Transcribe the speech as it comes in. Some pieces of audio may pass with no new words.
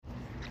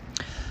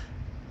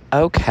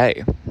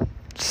Okay,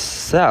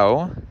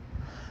 so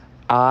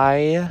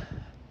I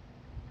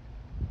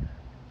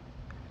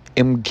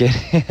am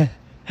getting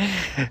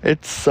I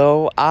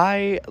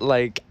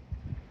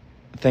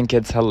think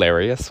it's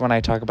hilarious when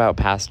I talk about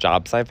past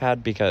jobs I've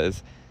had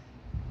because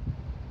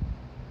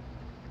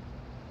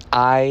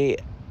I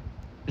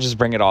just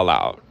bring it all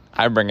out.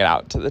 I bring it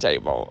out to the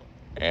table,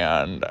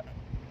 and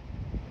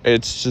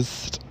it's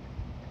just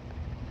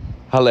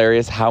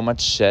hilarious how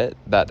much shit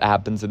that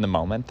happens in the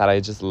moment that I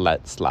just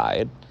let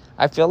slide.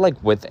 I feel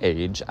like with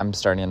age, I'm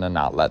starting to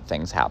not let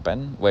things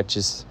happen, which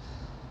is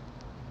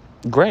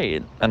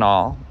great and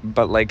all,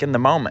 but like in the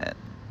moment,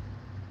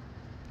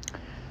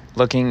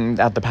 looking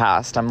at the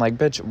past, I'm like,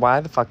 bitch,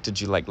 why the fuck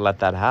did you like let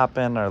that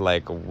happen? Or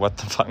like, what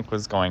the fuck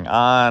was going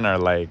on? Or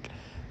like,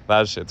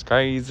 that shit's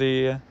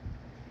crazy.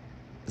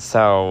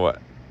 So,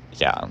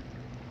 yeah.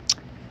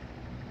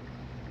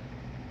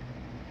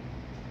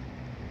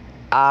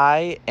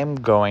 I am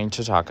going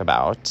to talk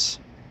about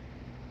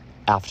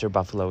after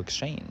Buffalo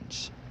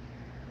Exchange.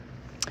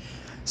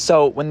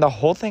 So, when the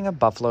whole thing of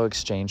Buffalo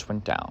Exchange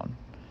went down,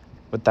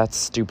 with that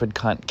stupid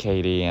cunt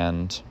Katie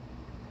and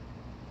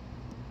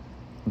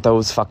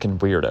those fucking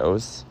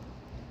weirdos,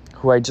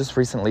 who I just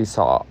recently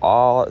saw,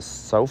 all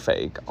so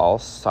fake, all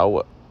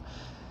so...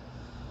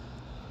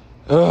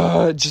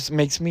 it just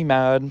makes me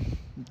mad.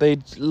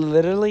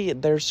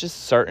 There's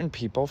just certain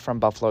people from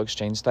Buffalo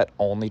Exchange that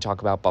only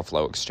talk about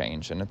Buffalo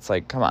Exchange, and it's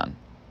like, come on.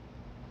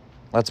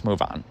 Let's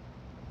move on.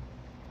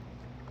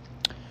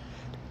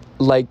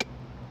 Like,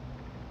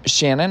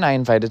 Shannon, I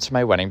invited to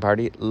my wedding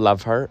party.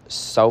 Love her.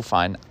 So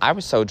fun. I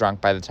was so drunk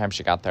by the time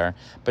she got there.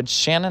 But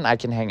Shannon, I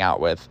can hang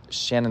out with.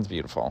 Shannon's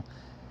beautiful.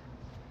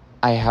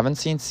 I haven't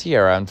seen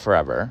Sierra in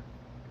forever.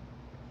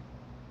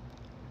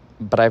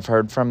 But I've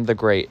heard from the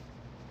great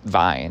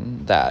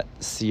Vine that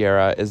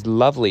Sierra is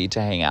lovely to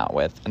hang out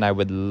with. And I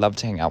would love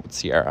to hang out with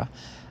Sierra.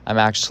 I'm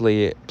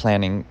actually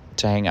planning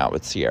to hang out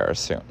with Sierra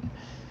soon.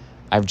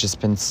 I've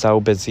just been so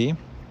busy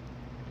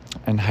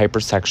and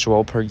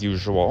hypersexual per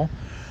usual.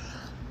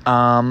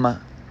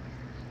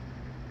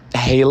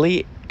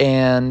 Haley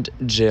and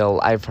Jill,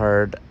 I've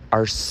heard,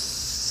 are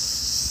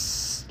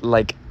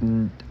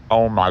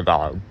oh my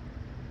God.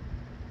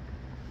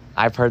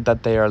 I've heard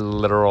that they are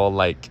literal,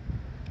 like,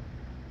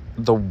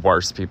 the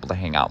worst people to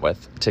hang out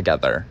with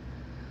together.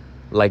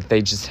 Like,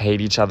 they just hate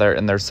each other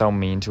and they're so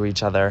mean to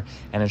each other,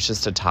 and it's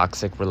just a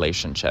toxic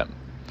relationship.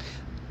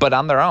 But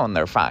on their own,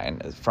 they're fine,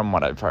 from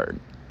what I've heard.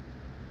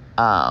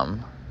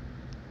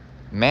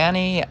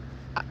 Manny,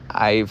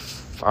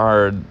 I've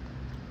heard,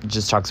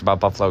 just talks about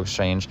Buffalo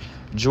Exchange.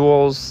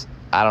 Jules,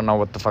 I don't know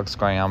what the fuck's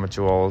going on with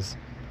Jules.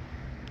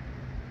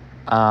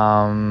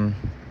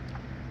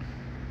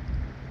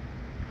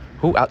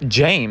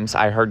 James,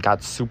 I heard,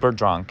 got super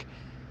drunk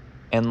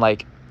and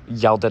like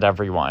yelled at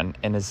everyone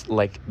and is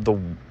like a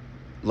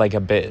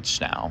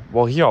bitch now.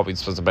 Well, he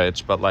always was a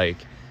bitch, but like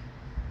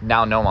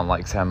now no one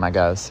likes him, I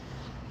guess.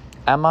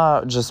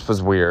 Emma just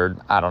was weird.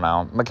 I don't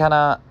know.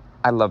 McKenna,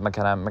 I love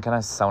McKenna.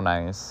 McKenna's so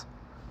nice.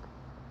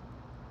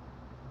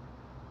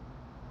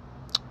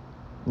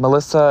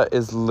 Melissa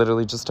is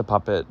literally just a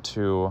puppet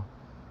to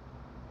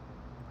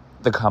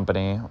the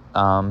company.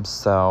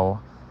 So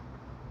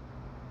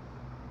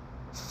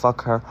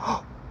fuck her.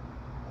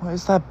 What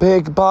is that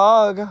big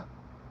bug?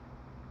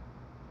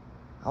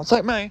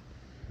 Outside me.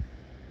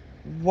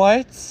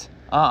 What?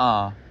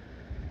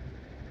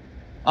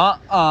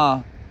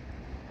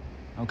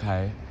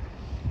 Okay.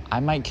 I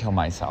might kill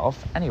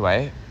myself.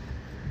 Anyway.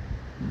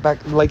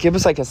 Back, like, it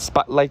was like a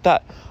spot like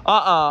that.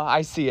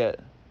 I see it.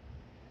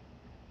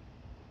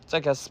 It's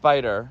like a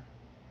spider.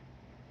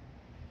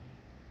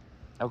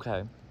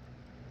 Okay.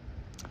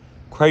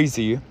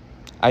 Crazy.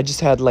 I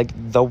just had, like,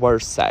 the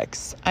worst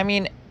sex. I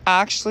mean,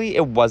 actually,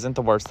 it wasn't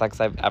the worst sex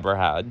I've ever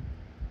had.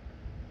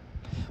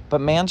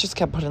 But man just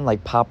kept putting,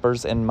 like,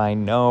 poppers in my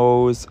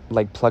nose,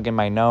 like, plugging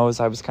my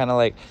nose. I was kind of,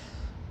 like,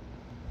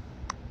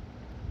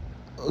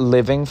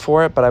 living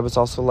for it, but I was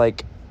also,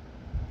 like,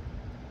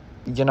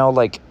 you know,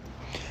 like,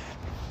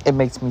 it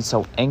makes me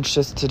so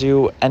anxious to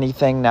do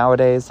anything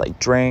nowadays, like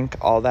drink,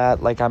 all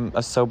that. Like, I'm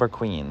a sober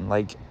queen.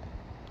 Like,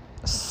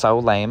 so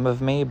lame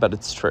of me, but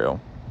it's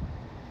true.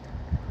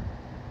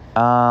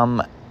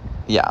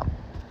 Yeah.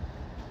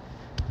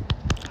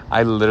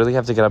 I literally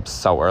have to get up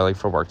so early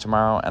for work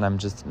tomorrow, and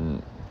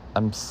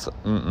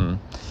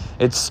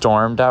It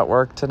stormed at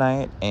work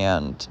tonight,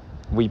 and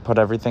we put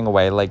everything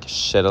away, like,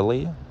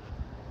 shittily,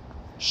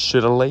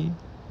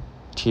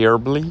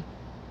 terribly,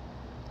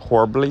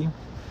 horribly.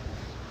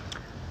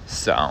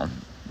 So,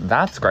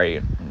 that's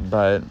great,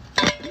 but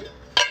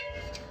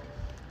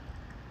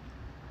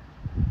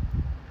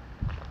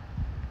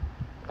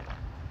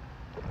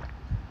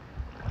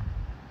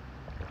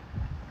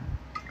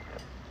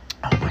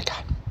oh my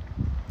God.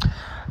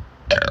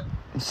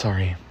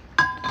 Sorry.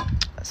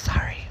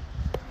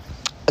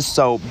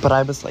 So, but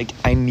I was like,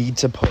 I need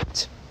to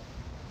put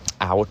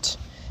out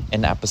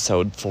an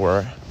episode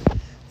for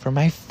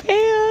my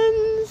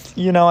fans.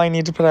 You know, I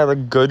need to put out a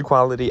good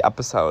quality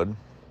episode.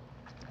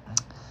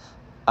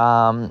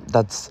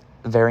 That's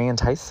very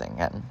enticing.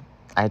 And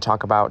I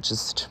talk about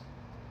just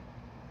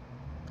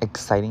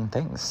exciting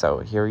things. So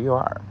here you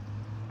are.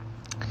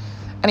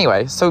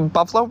 Anyway, so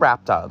Buffalo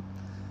wrapped up.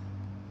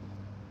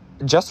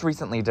 Just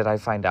recently did I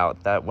find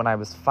out that when I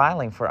was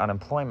filing for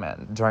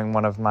unemployment during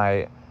one of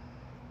my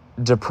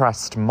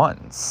depressed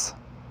months,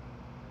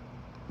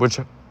 which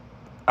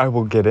I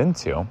will get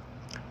into,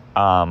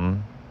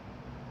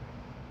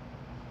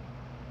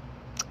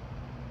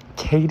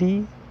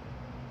 Katie,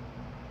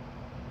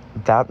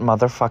 that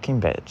motherfucking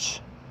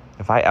bitch,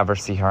 if I ever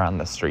see her on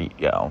the street,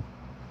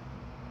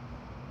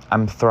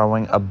 I'm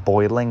throwing a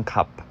boiling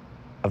cup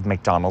of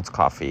McDonald's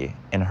coffee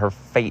in her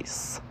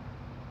face.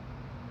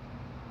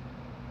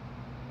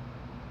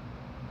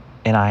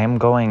 And I am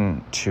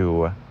going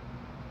to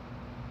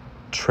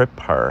trip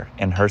her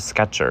in her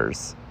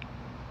Skechers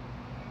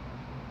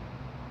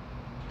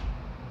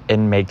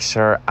and make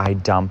sure I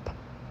dump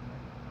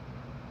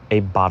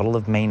a bottle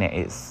of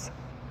mayonnaise.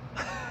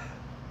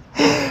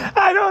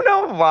 I don't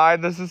know why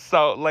this is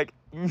so,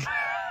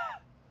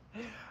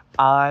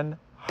 on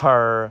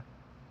her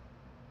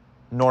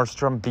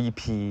Nordstrom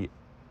BP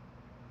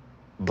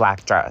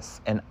black dress.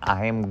 And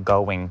I am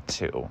going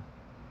to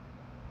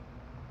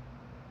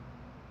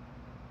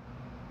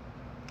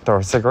throw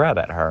a cigarette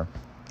at her.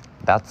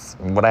 That's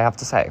what I have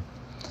to say.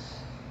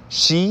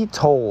 She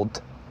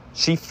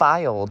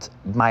filed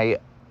my,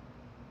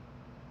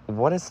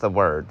 what is the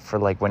word for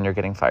when you're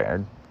getting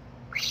fired?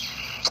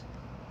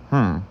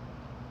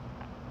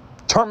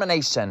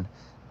 Termination.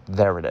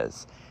 There it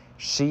is.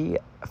 She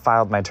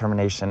filed my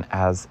termination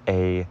as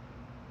a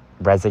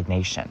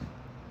resignation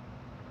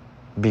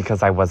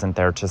because I wasn't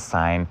there to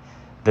sign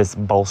this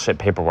bullshit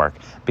paperwork.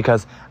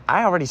 Because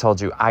I already told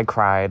you, I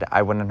cried.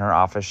 I went in her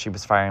office. She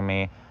was firing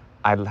me.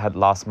 I had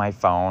lost my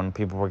phone.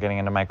 People were getting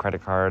into my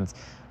credit cards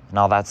and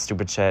all that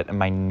stupid shit. And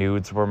my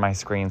nudes were my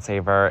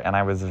screensaver. And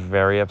I was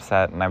very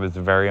upset and I was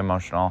very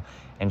emotional.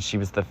 And she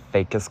was the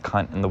fakest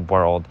cunt in the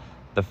world.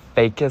 The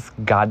fakest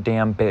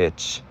goddamn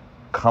bitch,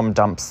 cum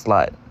dump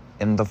slut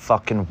in the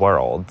fucking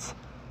world.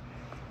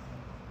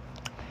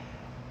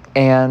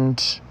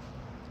 And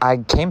I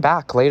came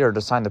back later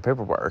to sign the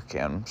paperwork.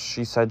 And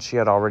she said she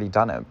had already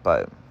done it.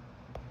 But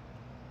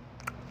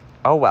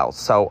oh well.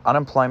 So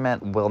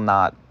unemployment will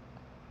not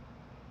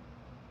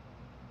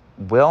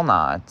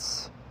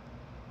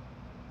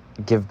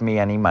give me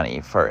any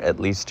money for at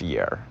least a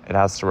year. It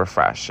has to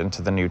refresh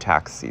into the new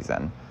tax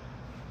season.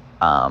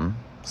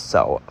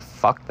 So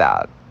fuck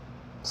that.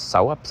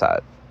 So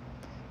upset.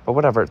 But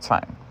whatever, it's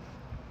fine.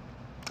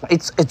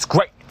 It's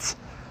great.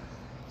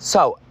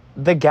 So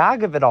the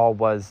gag of it all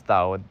was,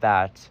 though,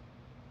 that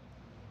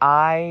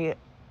I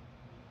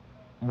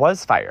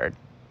was fired,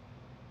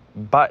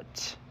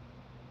 but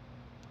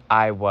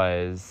I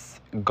was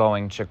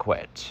going to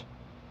quit.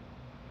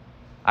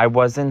 I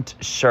wasn't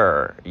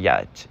sure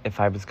yet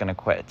if I was going to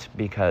quit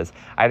because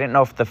I didn't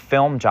know if the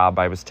film job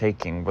I was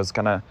taking was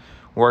going to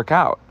work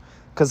out.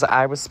 Because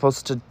I was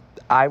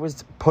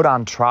put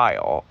on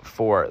trial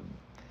for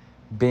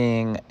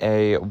being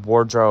a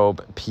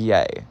wardrobe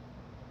PA.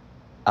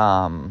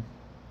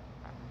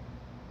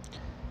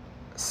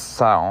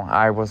 So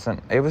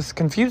it was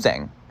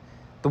confusing.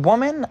 The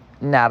woman,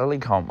 Natalie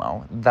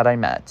Como, that I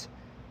met,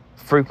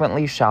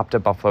 frequently shopped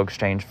at Buffalo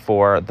Exchange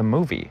for the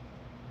movie.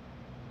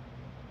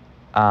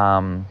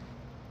 Honest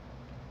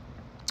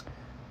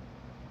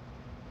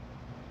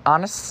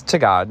to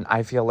God,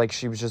 I feel like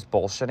she was just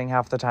bullshitting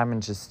half the time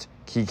and just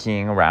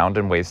kikiing around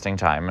and wasting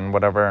time and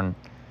whatever and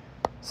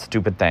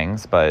stupid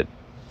things, but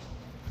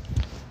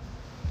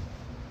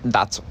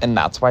that's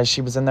why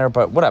she was in there,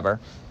 but whatever.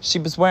 She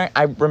was wearing,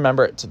 I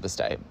remember it to this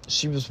day,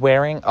 she was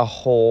wearing a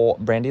whole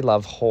Brandy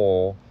Love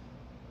whole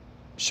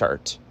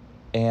shirt,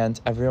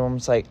 and everyone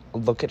was like,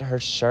 look at her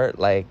shirt,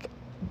 a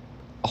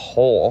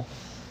whole,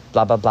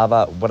 blah, blah, blah,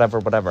 blah,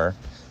 whatever.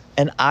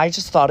 And I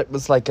just thought it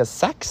was a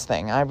sex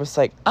thing. I was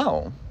like,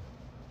 oh.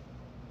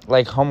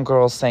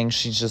 Homegirl saying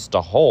she's just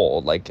a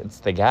hole.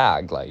 It's the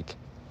gag.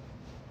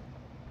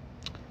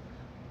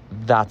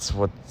 That's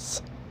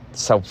what's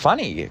so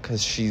funny.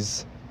 Because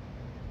she's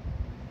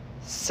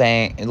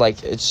saying,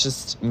 it's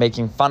just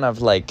making fun of,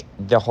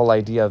 the whole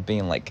idea of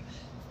being,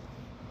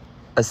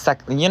 a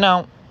sex... You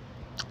know.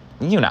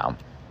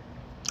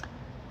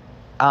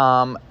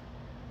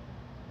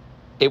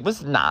 It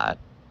was not.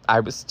 I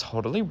was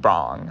totally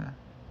wrong.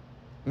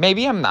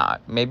 Maybe I'm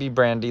not. Maybe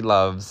Brandy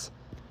loves...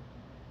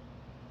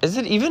 Is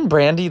it even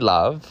Brandy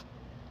Love?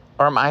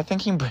 Or am I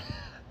thinking...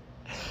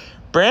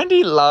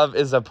 Brandy Love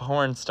is a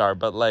porn star,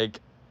 but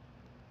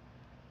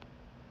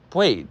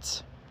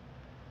wait.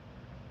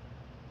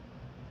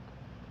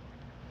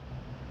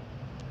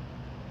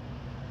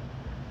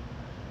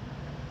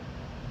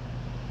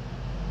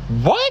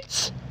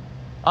 What?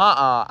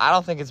 I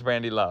don't think it's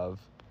Brandy Love.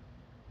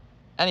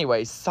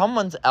 Anyway,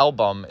 someone's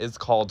album is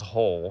called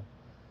Hole.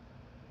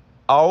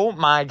 Oh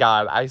my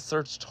God, I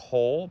searched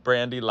Hole,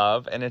 Brandy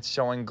Love, and it's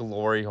showing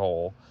Glory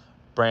Hole,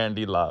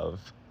 Brandy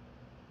Love.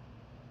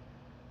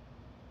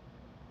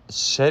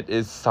 Shit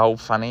is so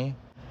funny.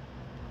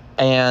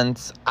 And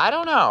I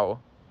don't know.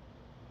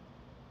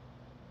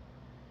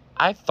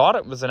 I thought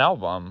it was an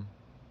album.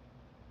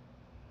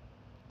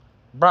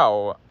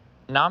 Bro,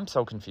 now I'm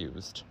so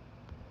confused.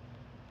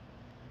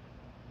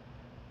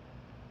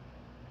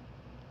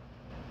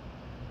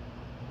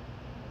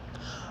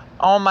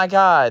 Oh my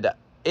God.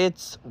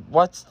 It's,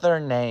 what's their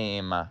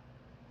name?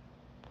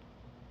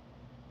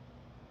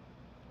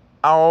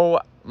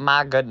 Oh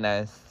my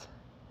goodness.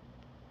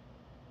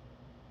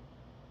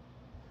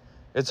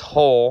 It's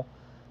Whole,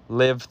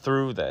 Live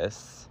Through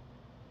This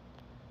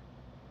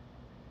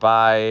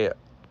by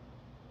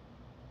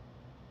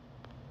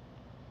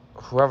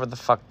whoever the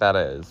fuck that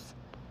is.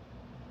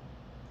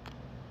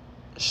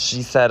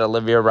 She said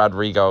Olivia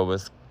Rodrigo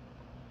was...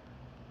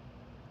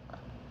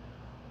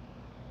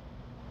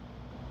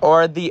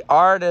 Or the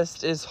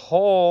artist is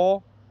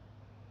Whole.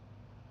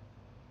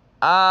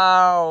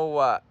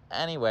 Oh.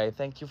 Anyway,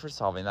 thank you for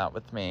solving that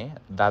with me.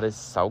 That is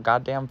so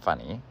goddamn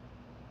funny.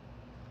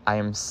 I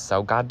am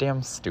so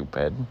goddamn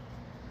stupid.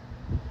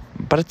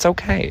 But it's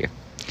okay.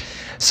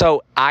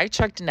 So I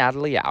checked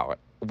Natalie out.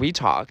 We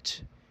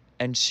talked.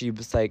 And she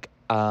was like,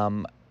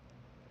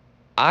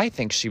 I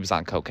think she was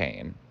on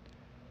cocaine.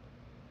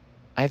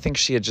 I think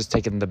she had just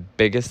taken the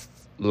biggest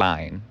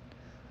line,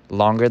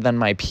 longer than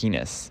my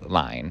penis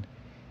line,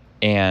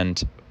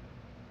 and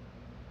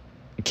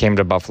came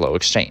to Buffalo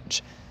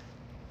Exchange.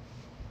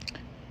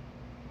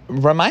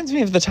 Reminds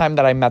me of the time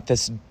that I met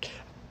this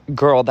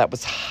girl that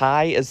was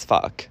high as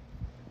fuck.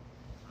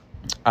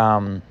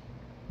 Sorry,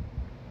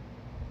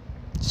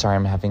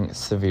 I'm having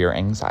severe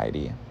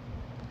anxiety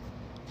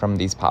from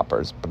these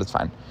poppers, but it's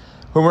fine.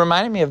 Who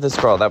reminded me of this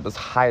girl that was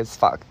high as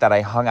fuck that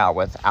I hung out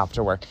with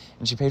after work,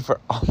 and she paid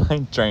for all my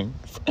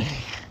drinks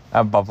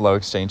at Buffalo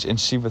Exchange, and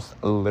she was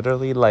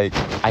literally like,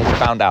 I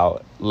found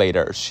out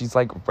later, she's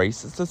like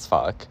racist as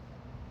fuck.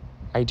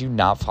 I do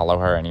not follow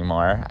her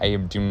anymore. I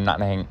do not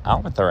hang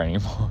out with her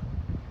anymore.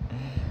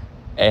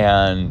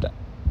 And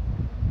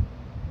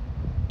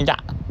yeah,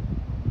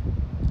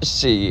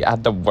 she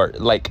had the word,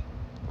 like,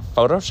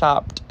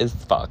 photoshopped as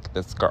fuck,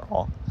 this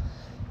girl.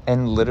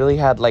 And literally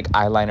had, like,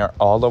 eyeliner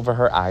all over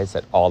her eyes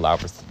at all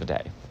hours of the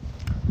day.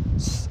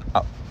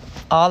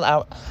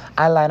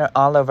 Eyeliner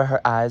all over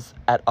her eyes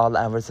at all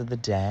hours of the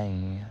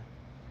day.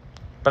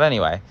 But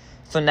anyway,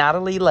 so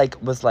Natalie,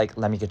 like, was like,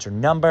 let me get your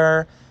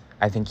number.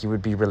 I think you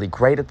would be really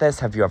great at this.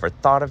 Have you ever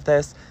thought of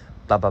this?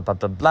 Blah, blah, blah,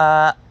 blah,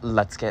 blah.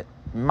 Let's get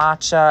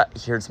matcha.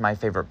 Here's my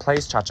favorite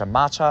place, Cha-Cha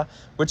Matcha.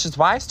 Which is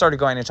why I started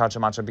going to Cha-Cha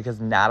Matcha,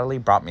 because Natalie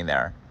brought me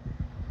there.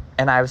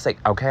 And I was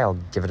like, okay, I'll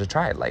give it a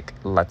try. Like,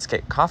 let's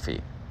get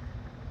coffee.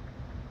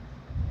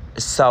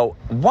 So,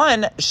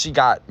 one, she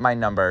got my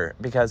number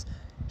because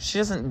she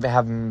doesn't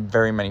have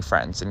very many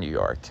friends in New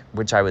York,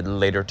 which I would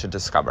later to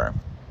discover.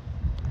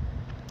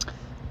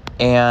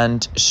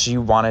 And she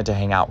wanted to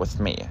hang out with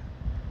me.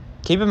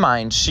 Keep in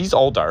mind, she's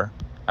older.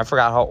 I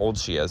forgot how old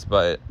she is,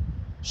 but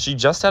she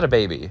just had a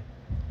baby.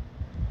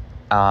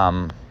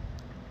 And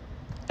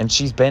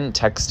she's been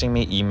texting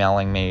me,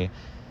 emailing me,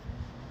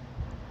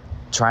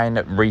 trying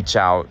to reach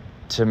out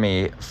to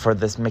me for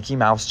this Mickey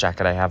Mouse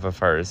jacket I have of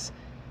hers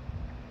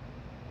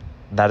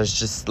that is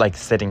just, like,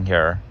 sitting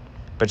here.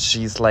 But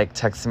she's, like,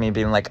 texting me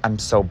being like, I'm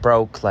so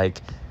broke, like,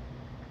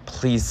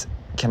 please,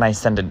 can I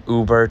send an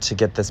Uber to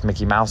get this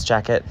Mickey Mouse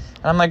jacket?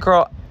 And I'm like,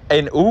 girl,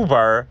 an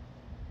Uber?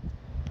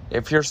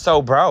 If you're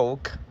so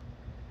broke,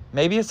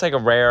 maybe it's like a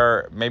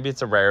rare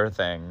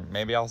thing.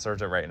 Maybe I'll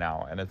search it right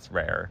now, and it's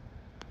rare.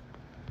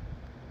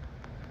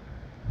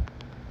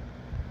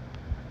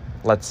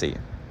 Let's see.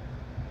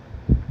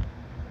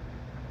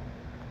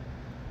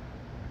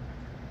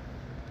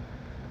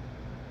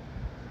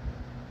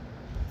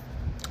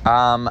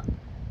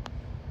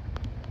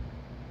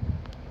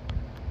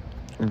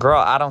 Girl,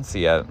 I don't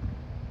see it.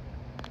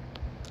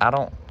 I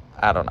don't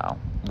know.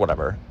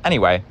 Whatever.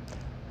 Anyway.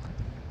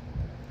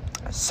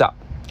 So,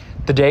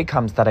 the day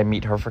comes that I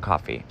meet her for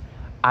coffee.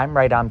 I'm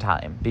right on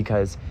time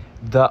because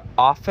the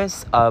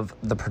office of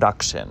the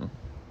production,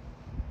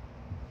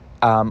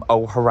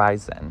 O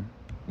Horizon,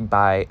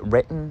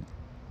 written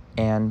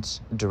and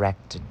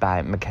directed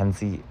by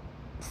Mackenzie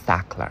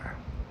Sackler.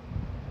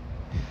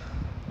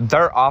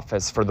 Their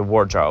office for the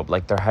wardrobe,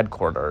 like their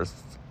headquarters,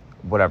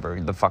 whatever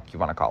the fuck you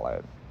want to call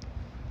it,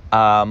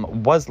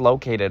 was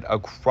located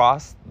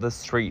across the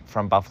street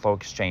from Buffalo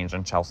Exchange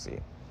in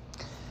Chelsea.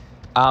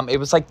 It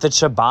was like the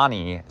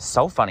Chobani.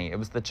 So funny. It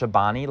was the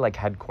Chobani, like,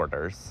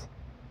 headquarters.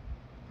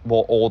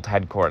 Well, old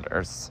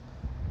headquarters.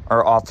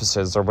 Or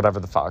offices, or whatever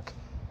the fuck.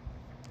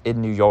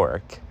 In New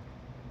York.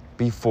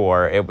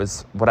 Before it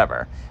was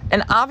whatever.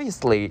 And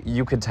obviously,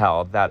 you could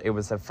tell that it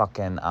was a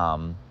fucking,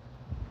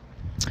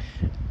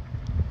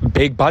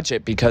 big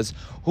budget, because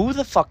who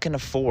the fuck can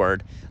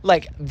afford,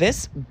 like,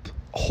 this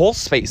whole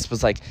space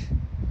was, like,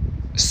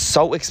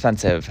 so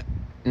expensive.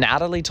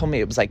 Natalie told me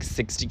it was, like,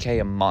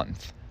 $60K a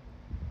month.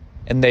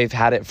 And they've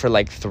had it for,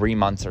 like, 3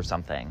 months or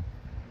something.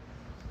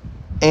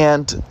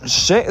 And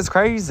shit is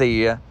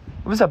crazy. It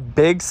was a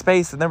big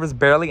space, and there was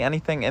barely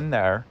anything in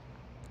there.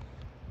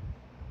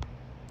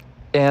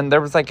 And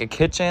there was, like, a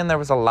kitchen. There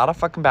was a lot of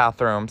fucking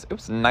bathrooms. It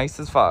was nice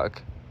as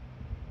fuck.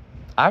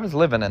 I was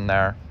living in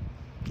there.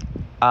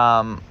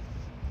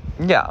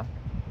 Yeah.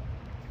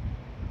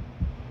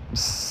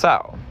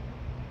 So,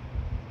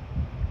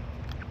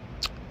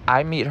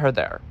 I meet her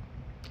there.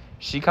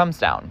 She comes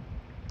down.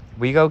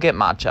 We go get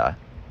matcha.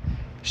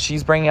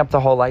 She's bringing up the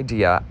whole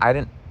idea.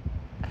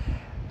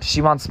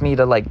 She wants me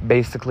to, like,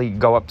 basically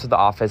go up to the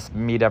office,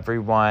 meet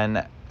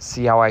everyone,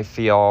 see how I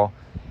feel,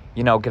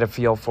 get a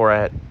feel for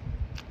it,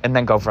 and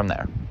then go from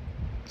there.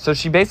 So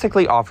she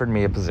basically offered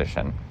me a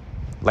position,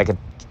 like a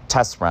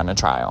test run, a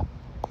trial.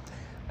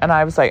 And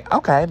I was like,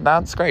 okay,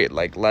 that's great.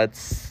 Like,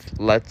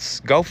 let's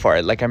go for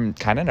it. Like, I'm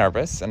kind of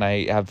nervous and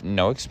I have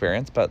no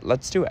experience, but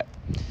let's do it.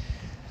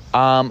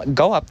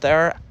 Go up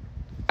there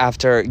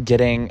after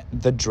getting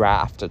the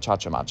draft at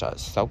Cha-Cha Matcha.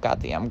 So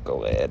goddamn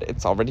good.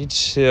 It's already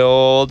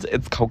chilled.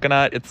 It's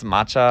coconut. It's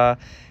matcha.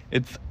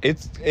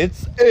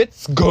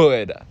 It's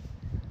good.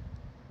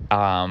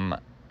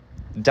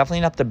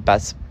 Definitely not the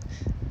best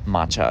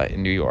matcha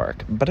in New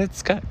York, but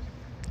it's good.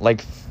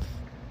 Like,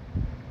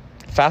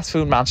 fast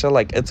food matcha,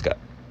 like, it's good.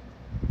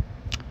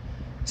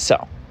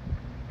 So,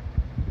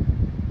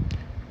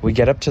 we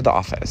get up to the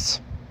office,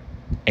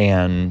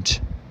 and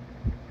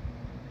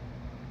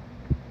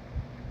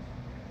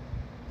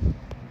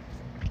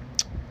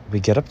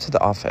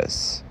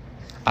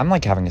I'm,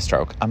 like, having a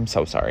stroke. I'm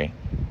so sorry.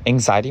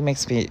 Anxiety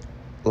makes me,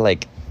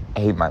 like,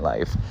 hate my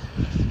life.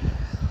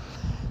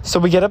 So,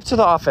 we get up to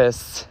the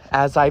office,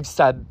 as I've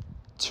said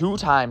 2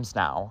 times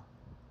now,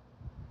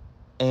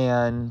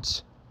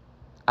 and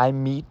I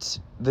meet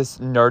this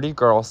nerdy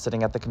girl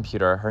sitting at the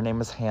computer. Her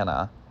name is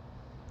Hannah.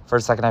 For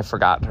a second, I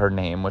forgot her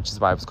name, which is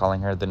why I was calling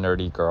her the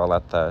nerdy girl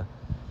at the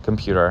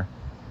computer.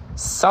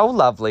 So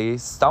lovely,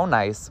 so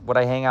nice. Would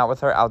I hang out with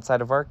her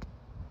outside of work?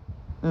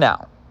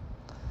 No.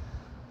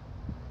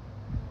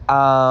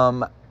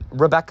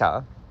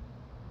 Rebecca,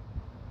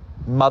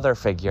 mother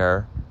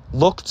figure,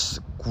 looked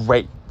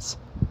great.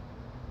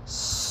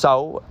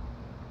 So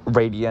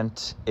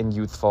radiant and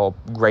youthful,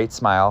 great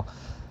smile.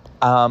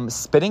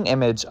 Spitting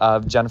image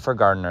of Jennifer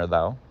Gardner,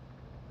 though.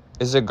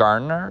 Is it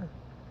Gardner?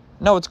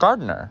 No, it's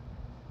Gardner.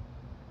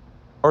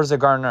 Or is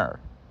it Garner?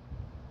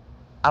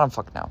 I don't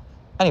fucking know.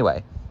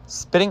 Anyway,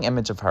 spitting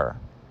image of her.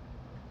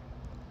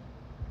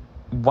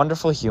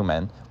 Wonderful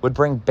human. Would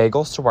bring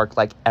bagels to work,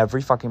 like,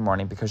 every fucking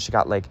morning because she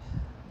got, like,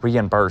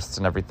 reimbursed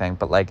and everything.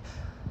 But, like,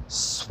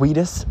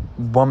 sweetest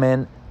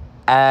woman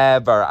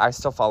ever. I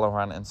still follow her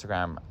on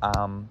Instagram.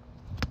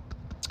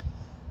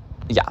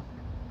 Yeah.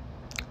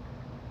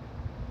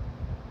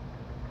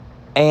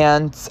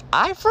 And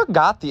I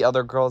forgot the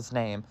other girl's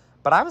name,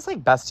 but I was,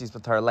 like, besties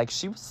with her. Like,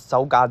 she was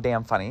so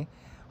goddamn funny.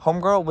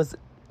 Homegirl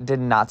did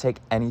not take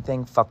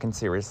anything fucking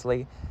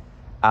seriously.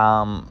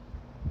 Was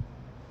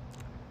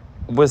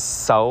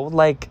so,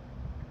 like,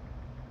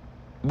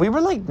 we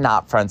were, like,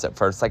 not friends at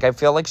first. Like, I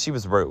feel like she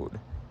was rude.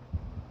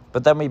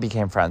 But then we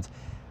became friends.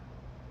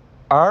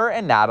 Her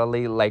and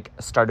Natalie, like,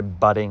 started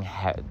butting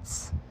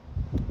heads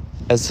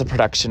as the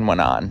production went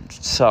on.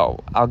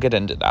 So, I'll get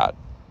into that.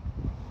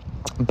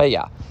 But,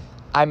 yeah.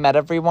 I met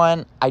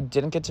everyone. I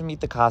didn't get to meet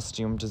the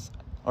costume,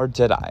 or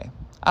did I?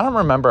 I don't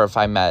remember if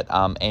I met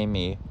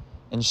Amy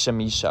and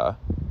Shamisha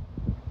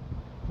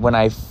when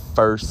I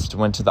first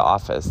went to the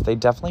office. They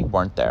definitely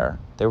weren't there.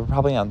 They were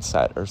probably on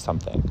set or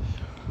something.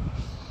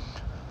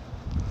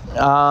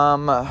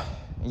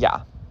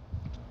 Yeah.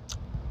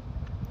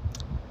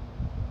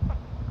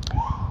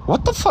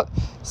 What the fuck?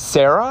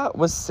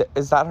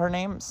 Is that her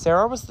name?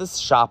 Sarah was this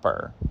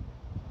shopper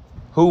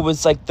who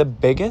was, like, the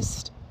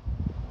biggest,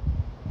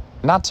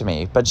 not to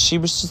me, but she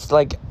was just,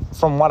 like,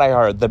 from what I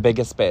heard, the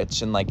biggest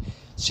bitch. And, like,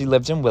 she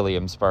lived in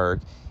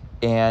Williamsburg,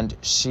 and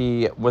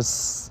she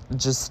was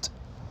just,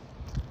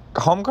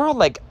 homegirl,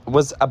 like,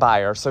 was a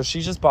buyer. So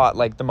she just bought,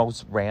 like, the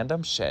most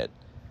random shit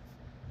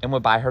and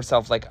would buy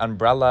herself, like,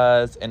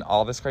 umbrellas and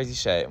all this crazy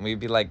shit. And we'd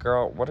be like,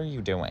 girl, what are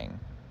you doing?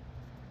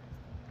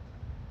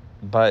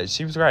 But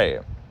she was great.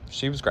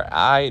 She was great.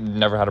 I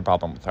never had a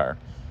problem with her.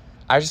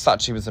 I just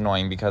thought she was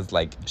annoying because,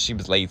 like, she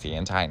was lazy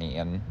and tiny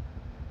and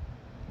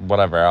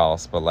whatever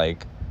else. But,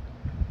 like,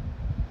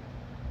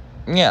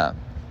 yeah.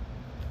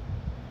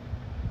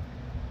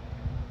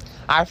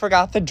 I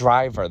forgot the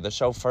driver, the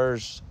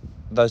chauffeurs.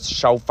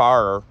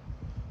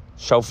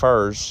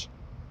 Chauffeurs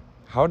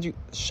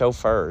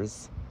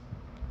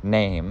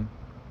name.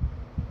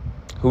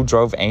 Who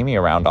drove Amy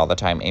around all the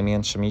time. Amy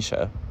and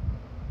Shamisha.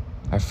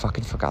 I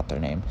fucking forgot their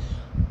name.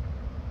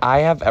 I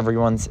have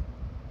everyone's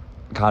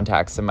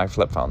contacts in my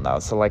flip phone, though.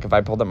 So, like, if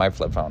I pulled up my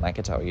flip phone, I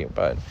could tell you.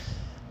 But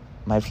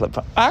my flip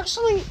phone...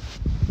 Actually,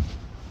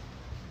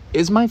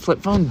 is my flip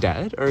phone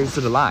dead or is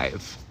it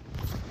alive?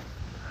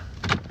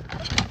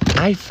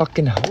 I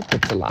fucking hope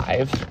it's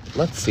alive.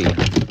 Let's see.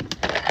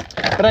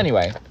 But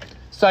anyway,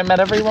 so I met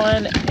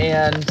everyone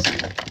and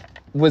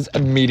was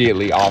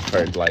immediately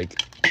offered,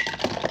 like,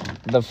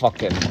 the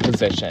fucking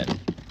position.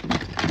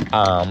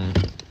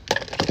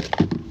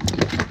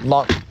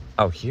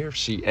 Oh, here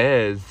she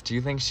is. Do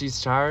you think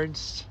she's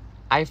charged?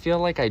 I feel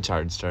like I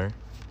charged her.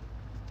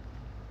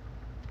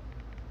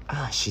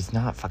 She's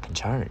not fucking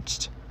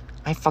charged.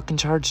 I fucking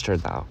charged her,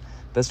 though.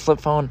 This flip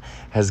phone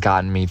has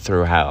gotten me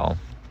through hell.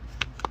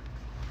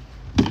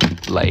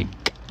 like,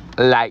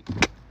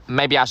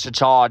 maybe I should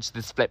charge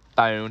this flip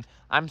phone.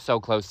 I'm so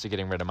close to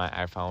getting rid of my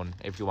iPhone,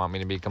 if you want me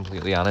to be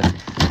completely honest.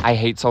 I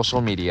hate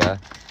social media.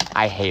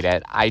 I hate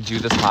it. I do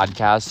this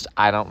podcast.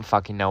 I don't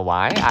fucking know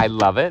why. I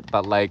love it,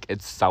 but, like,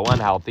 it's so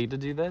unhealthy to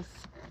do this.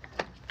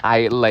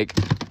 I, like,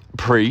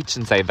 preach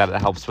and say that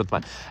it helps with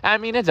my... I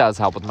mean, it does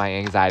help with my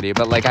anxiety,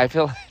 but, like, I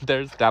feel like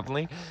there's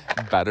definitely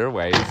better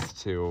ways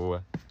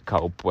to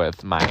cope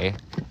with my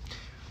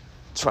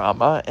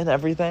trauma and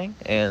everything,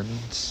 and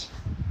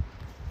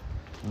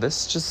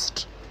this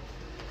just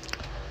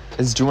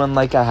is doing,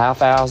 like, a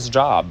half-ass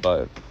job,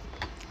 but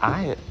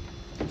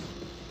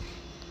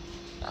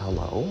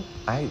hello?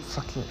 I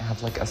fucking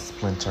have, like, a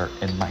splinter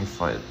in my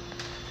foot,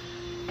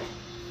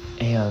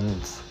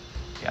 and,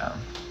 yeah.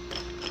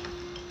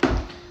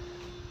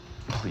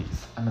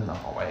 Please, I'm in the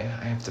hallway.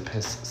 I have to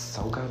piss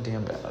so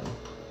goddamn bad.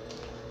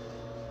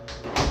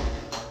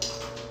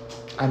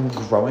 I'm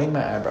growing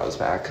my eyebrows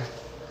back.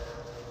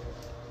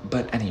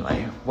 But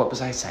anyway, what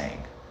was I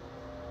saying?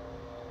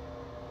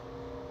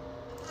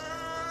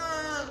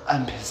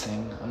 I'm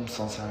pissing. I'm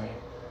so sorry.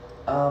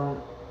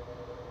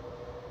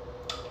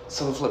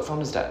 So the flip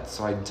phone is dead,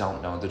 so I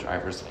don't know the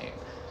driver's name.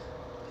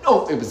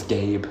 Oh, it was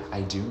Gabe.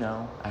 I do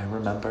know. I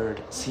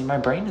remembered. See, my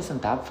brain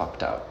isn't that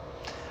fucked up.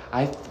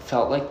 I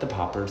felt like the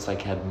poppers,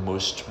 like, had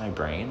mushed my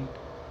brain,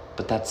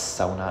 but that's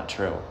so not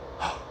true.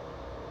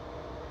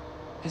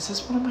 Is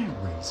this one of my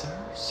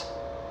razors?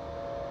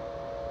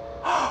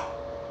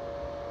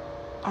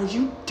 Are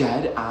you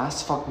dead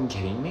ass fucking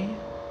kidding me?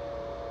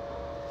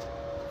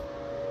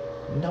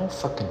 No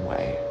fucking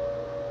way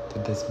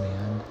did this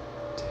man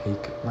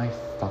take my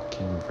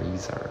fucking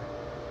razor.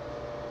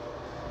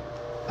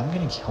 I'm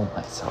gonna kill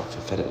myself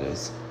if it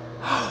is.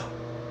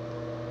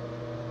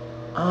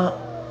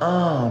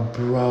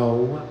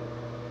 Bro.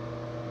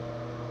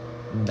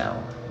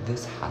 No,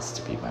 this has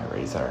to be my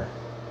razor.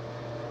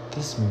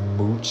 This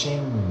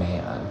mooching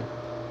man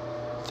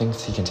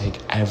thinks he can take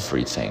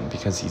everything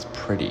because he's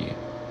pretty.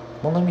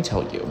 Well, let me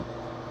tell you.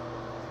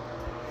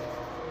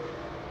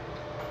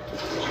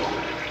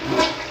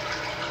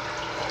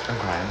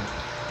 Okay.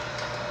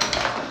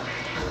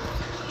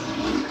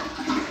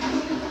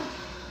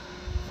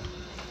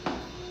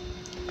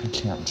 I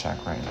can't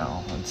check right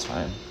now. That's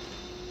fine.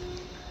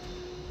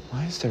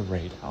 Why is there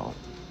raid out?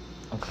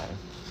 Okay.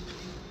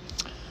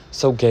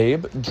 So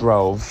Gabe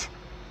drove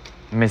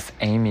Miss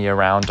Amy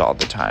around all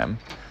the time.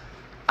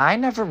 I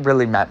never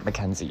really met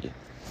Mackenzie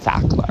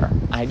Sackler.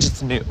 I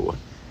just knew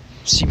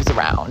she was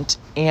around.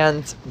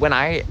 And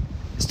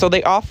so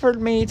they offered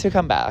me to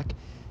come back.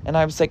 And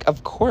I was like,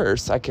 of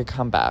course I could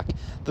come back.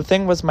 The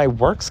thing was, my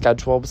work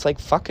schedule was, like,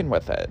 fucking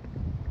with it.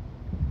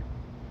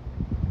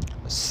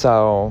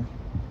 So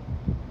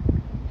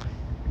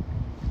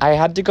I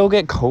had to go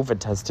get COVID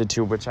tested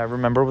too, which I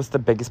remember was the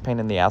biggest pain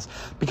in the ass,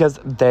 because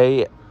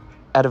they,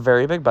 at a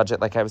very big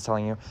budget, like I was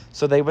telling you,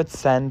 so they would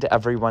send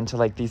everyone to,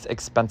 like, these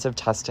expensive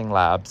testing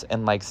labs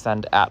and, like,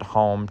 send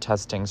at-home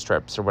testing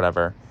strips or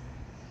whatever.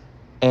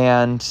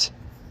 And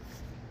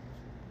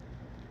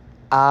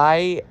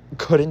I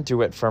couldn't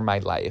do it for my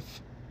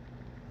life.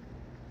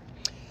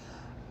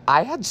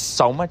 I had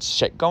so much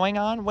shit going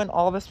on when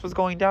all this was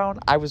going down.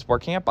 I was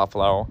working at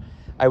Buffalo.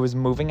 I was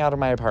moving out of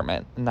my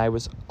apartment. And I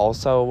was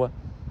also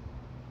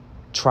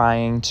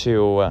trying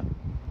to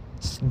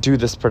do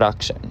this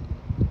production.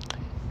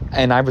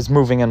 And I was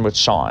moving in with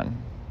Sean.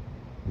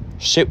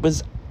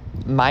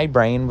 My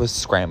brain was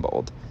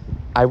scrambled.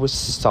 I was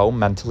so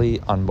mentally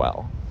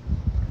unwell.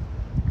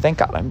 Thank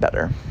God I'm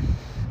better.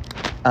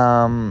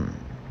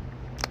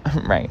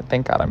 Right,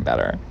 thank God I'm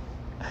better.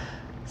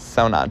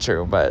 So not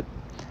true, but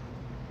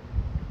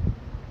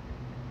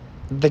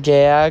the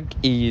gag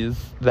is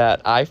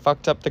that I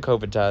fucked up the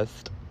COVID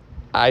test.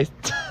 I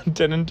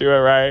didn't do it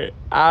right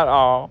at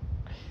all.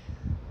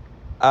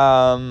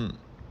 And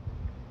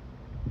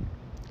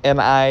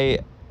I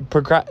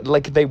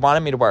they wanted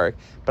me to work,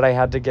 but I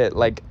had to get,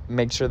 like,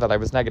 make sure that I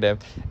was negative,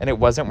 and it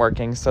wasn't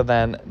working. So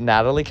then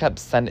Natalie kept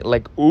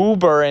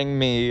Ubering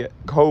me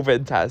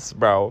COVID tests,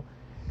 bro.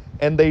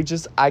 And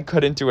I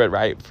couldn't do it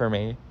right for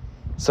me.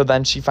 So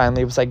then she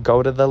finally was like,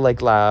 go to the,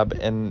 like, lab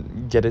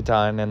and get it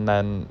done, and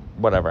then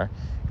whatever.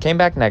 Came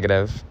back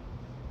negative.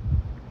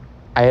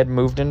 I had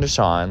moved into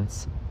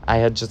Sean's. I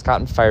had just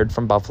gotten fired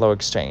from Buffalo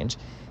Exchange.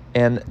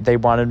 And they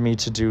wanted me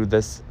to do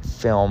this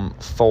film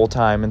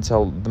full-time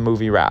until the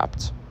movie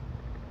wrapped.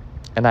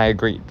 And I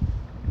agreed.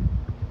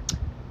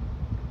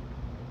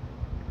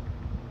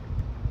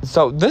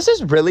 So this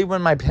is really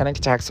when my panic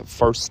attacks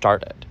first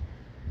started.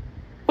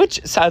 Which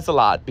says a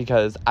lot,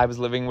 because I was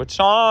living with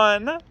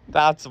Sean.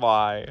 That's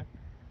why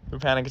the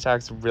panic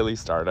attacks really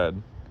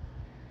started.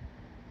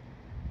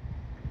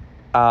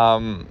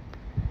 So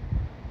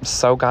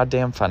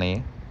goddamn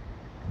funny.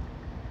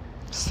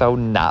 So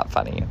not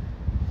funny.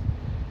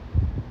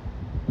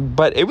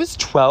 But it was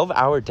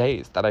 12-hour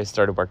days that I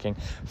started working.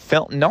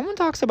 No one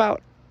talks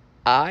about...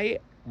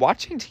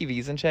 watching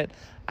TVs and shit,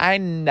 I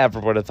never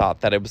would have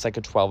thought that it was, like,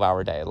 a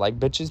 12-hour day. Like,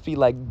 bitches be,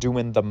 like,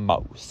 doing the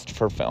most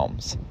for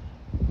films.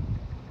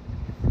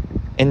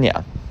 And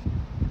yeah.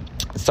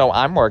 So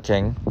I'm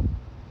working.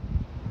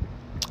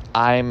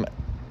 I'm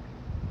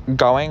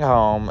going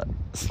home,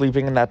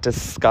 sleeping in that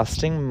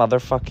disgusting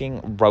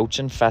motherfucking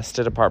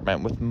roach-infested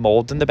apartment with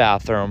mold in the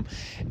bathroom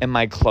and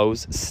my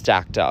clothes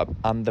stacked up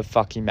on the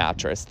fucking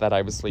mattress that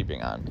I was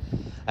sleeping on.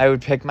 I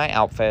would pick my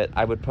outfit.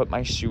 I would put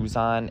my shoes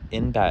on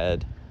in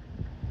bed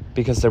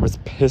because there was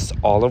piss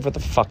all over the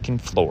fucking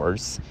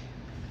floors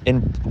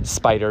and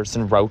spiders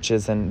and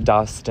roaches and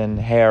dust and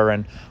hair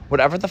and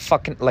whatever the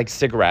fucking, like,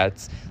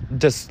 cigarettes.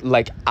 Just,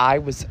 like, I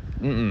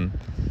would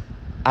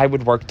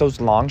work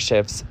those long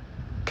shifts,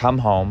 come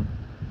home.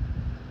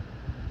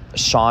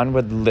 Sean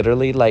would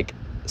literally, like,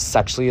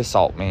 sexually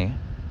assault me.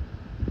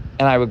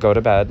 And I would go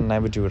to bed and I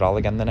would do it all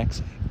again the next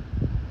day.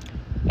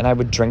 And I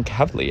would drink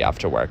heavily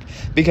after work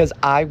because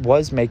I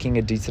was making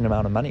a decent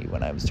amount of money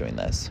when I was doing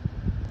this.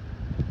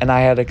 And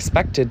I had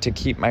expected to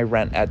keep my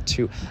rent at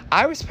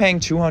I was paying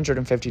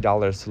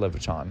 $250 to live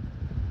with Sean.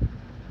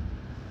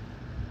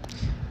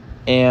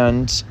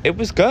 And it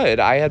was good.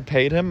 I had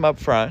paid him up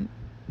front,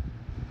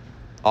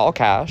 all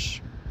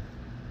cash.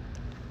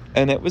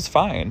 And it was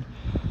fine.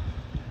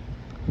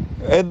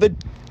 And the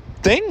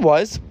thing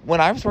was,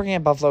 when I was working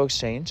at Buffalo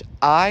Exchange,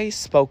 I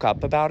spoke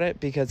up about it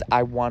because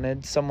I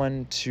wanted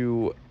someone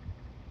to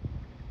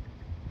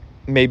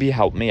maybe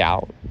help me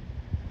out.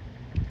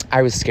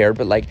 I was scared,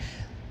 but, like,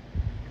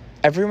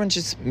 everyone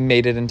just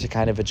made it into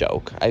kind of a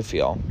joke, I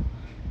feel.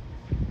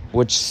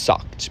 Which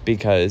sucked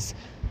because,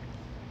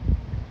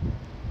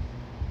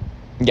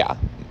 yeah,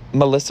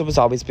 Melissa was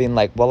always being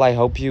like, well, I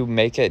hope you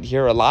make it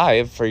here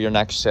alive for your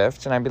next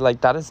shift. And I'd be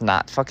like, that is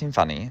not fucking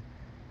funny.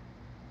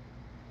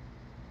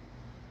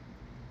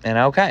 And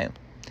okay.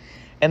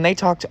 And they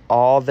talked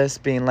all this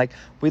being like,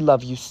 we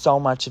love you so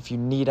much. If you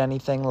need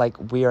anything,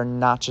 like, we are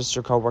not just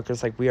your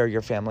coworkers, like, we are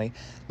your family.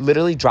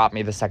 Literally dropped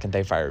me the second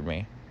they fired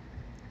me.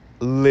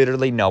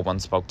 Literally no one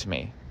spoke to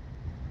me.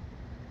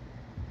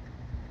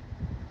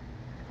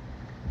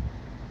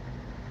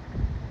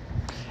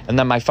 And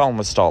then my phone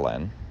was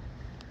stolen.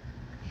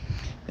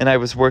 And I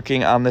was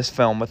working on this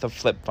film with a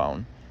flip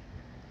phone.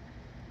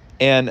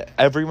 And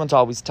everyone's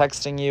always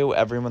texting you.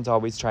 Everyone's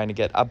always trying to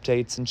get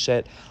updates and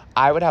shit.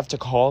 I would have to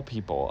call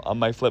people on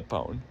my flip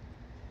phone.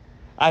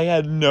 I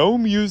had no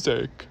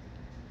music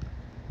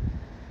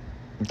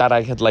that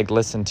I could, like,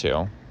 listen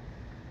to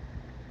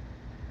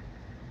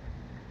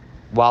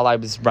while I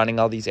was running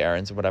all these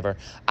errands or whatever.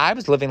 I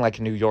was living like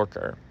a New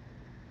Yorker.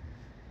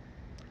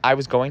 I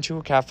was going to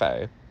a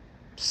cafe,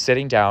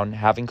 sitting down,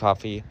 having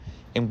coffee,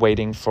 and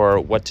waiting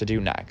for what to do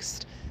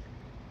next.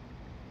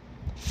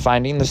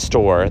 Finding the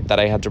store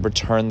that I had to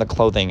return the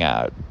clothing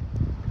at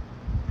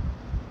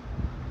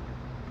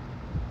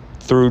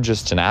through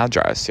just an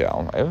address, you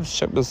know.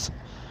 It was,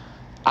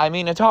 I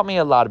mean, it taught me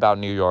a lot about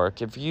New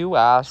York. If you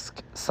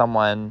ask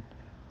someone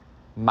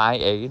my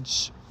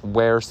age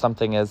where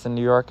something is in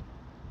New York,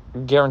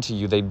 guarantee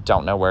you they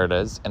don't know where it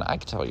is, and I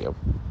can tell you.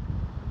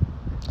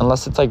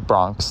 Unless it's like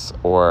Bronx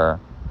or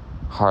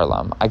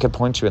Harlem. I could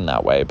point you in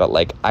that way, but,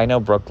 like, I know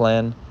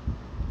Brooklyn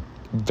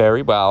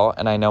very well,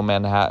 and I know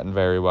Manhattan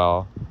very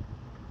well.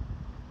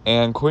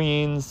 And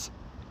Queens,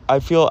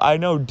 I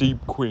know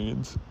deep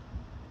Queens.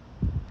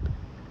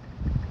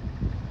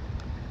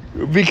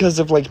 Because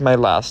of, like, my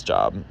last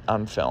job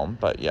on film,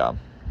 but yeah.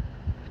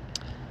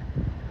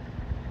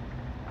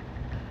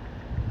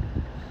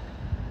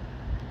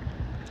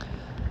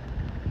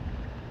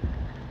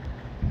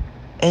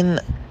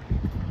 And,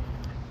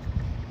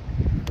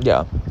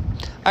 yeah,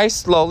 I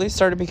slowly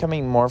started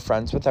becoming more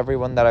friends with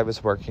everyone that I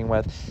was working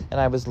with, and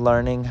I was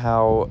learning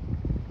how,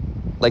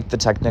 like, the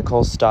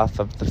technical stuff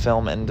of the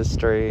film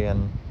industry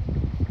and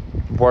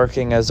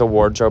working as a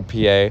wardrobe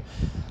PA.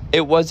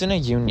 It wasn't a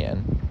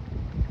union.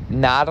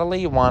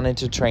 Natalie wanted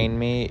to train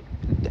me.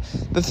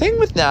 The thing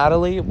with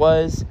Natalie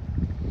was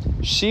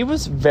she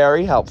was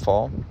very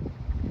helpful.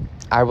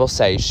 I will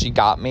say she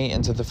got me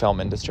into the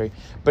film industry,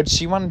 but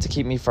she wanted to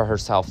keep me for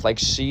herself. Like,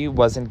 she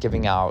wasn't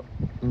giving out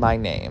my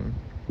name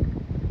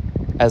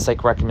as,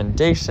 like,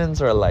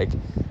 recommendations or, like,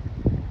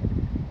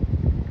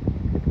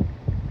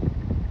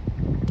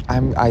 I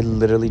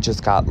literally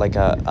just got, like,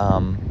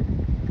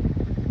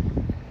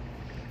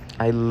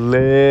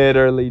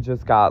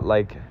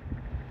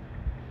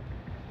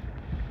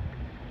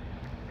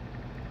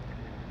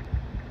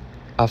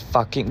 a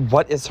fucking,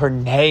 what is her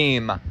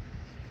name?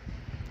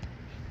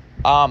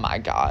 Oh my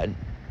God.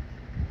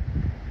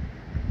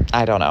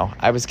 I don't know.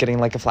 I was getting,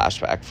 like, a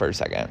flashback for a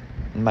second.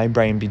 My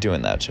brain be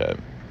doing that shit.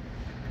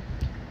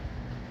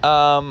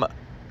 Yeah.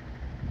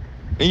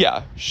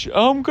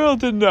 Girl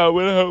did not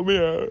want to help me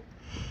out.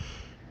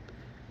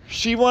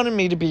 She wanted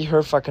me to be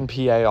her fucking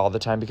PA all the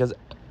time because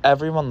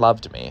everyone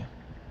loved me.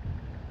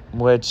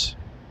 Which,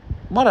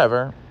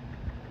 whatever.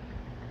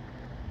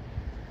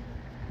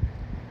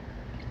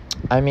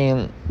 I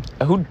mean,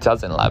 who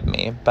doesn't love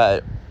me?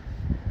 But,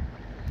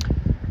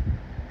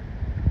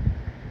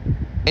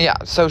 yeah,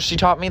 so she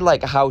taught me,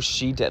 like, how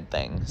she did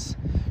things.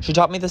 She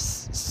taught me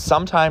this,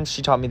 sometimes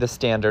she taught me the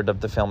standard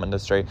of the film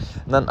industry,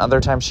 and then other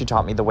times she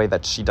taught me the way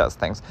that she does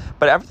things.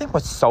 But everything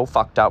was so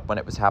fucked up when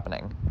it was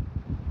happening.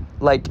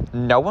 Like,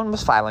 no one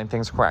was filing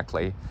things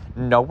correctly.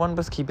 No one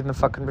was keeping the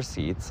fucking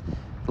receipts.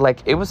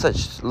 Like, it was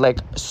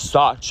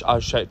such a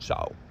shit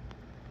show.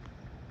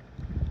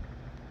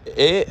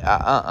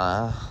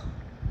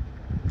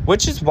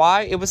 Which is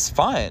why it was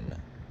fun.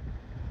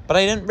 But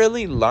I didn't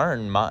really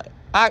learn much.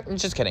 I'm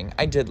just kidding.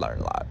 I did learn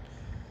a lot.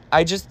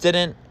 I just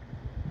didn't...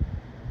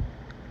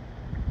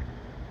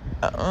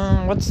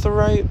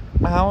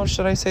 how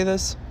should I say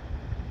this?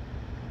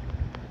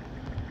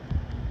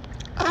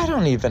 I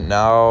don't even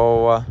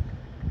know.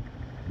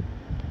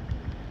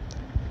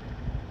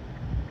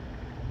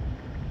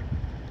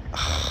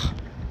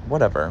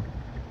 Whatever.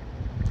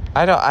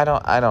 I don't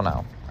know. I don't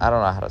know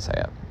how to say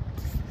it.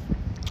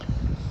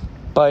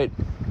 But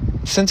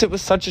since it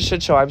was such a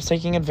shit show, I was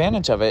taking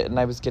advantage of it, and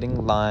I was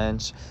getting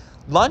lunch.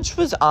 Lunch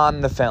was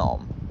on the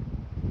film.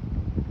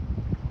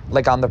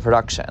 Like, on the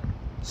production.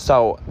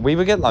 So, we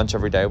would get lunch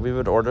every day. We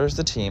would order as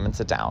a team and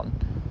sit down.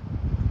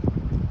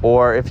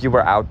 Or if you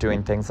were out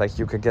doing things, like,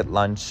 you could get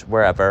lunch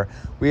wherever.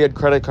 We had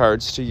credit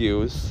cards to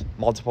use.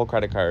 Multiple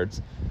credit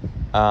cards.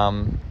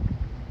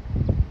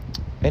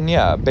 And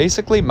yeah,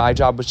 basically my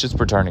job was just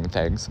returning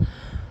things.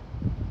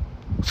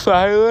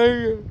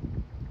 Filing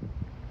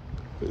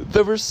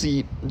the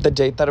receipt, the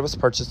date that it was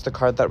purchased, the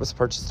card that it was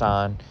purchased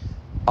on,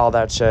 all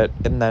that shit,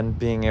 and then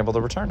being able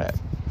to return it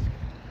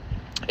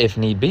if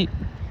need be.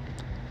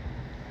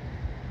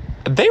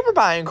 They were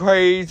buying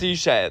crazy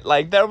shit.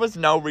 Like, there was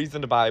no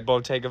reason to buy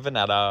Bottega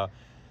Veneta,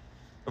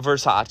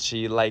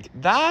 Versace. Like,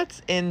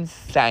 that's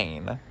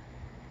insane.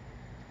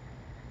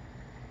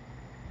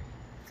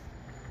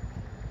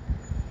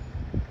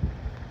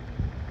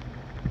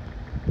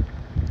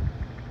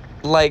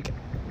 Like,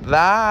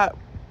 that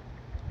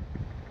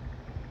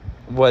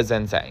was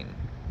insane.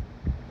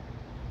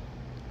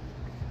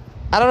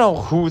 I don't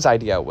know whose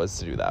idea it was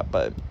to do that,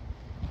 but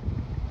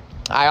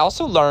I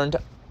also learned...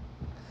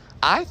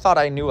 I thought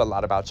I knew a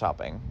lot about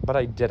shopping, but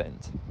I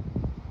didn't.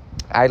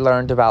 I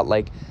learned about,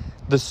 like,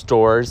 the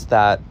stores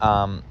that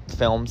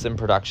films and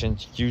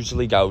productions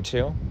usually go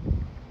to.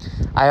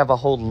 I have a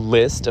whole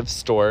list of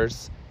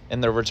stores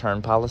and their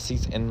return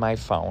policies in my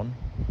phone.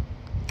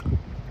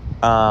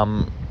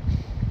 And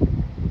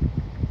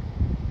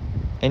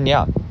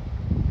yeah.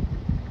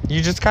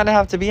 You just kind of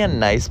have to be a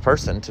nice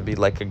person to be,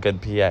 like, a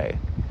good PA.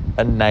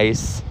 A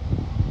nice,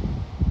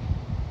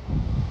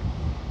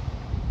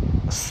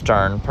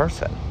 stern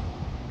person.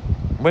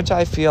 Which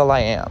I feel I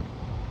am.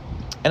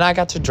 And I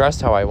got to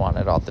dress how I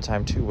wanted all the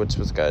time, too, which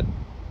was good.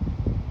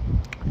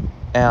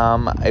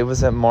 It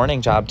was a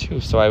morning job,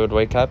 too, so I would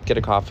wake up, get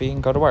a coffee,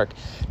 and go to work.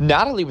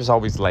 Natalie was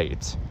always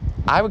late.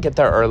 I would get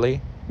there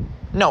early.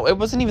 No, it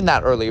wasn't even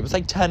that early. It was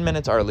like 10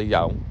 minutes early,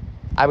 yo.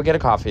 I would get a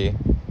coffee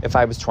if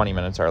I was 20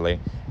 minutes early,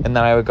 and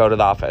then I would go to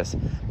the office.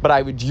 But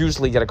I would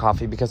usually get a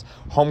coffee because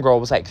homegirl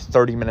was like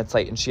 30 minutes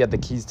late, and she had the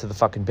keys to the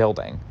fucking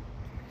building.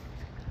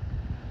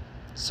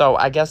 So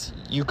I guess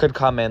you could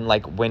come in,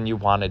 like, when you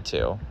wanted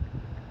to.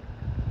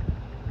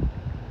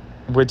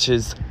 Which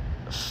is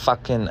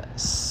fucking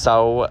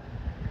so...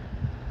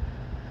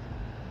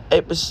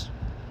 It was...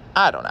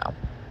 I don't know.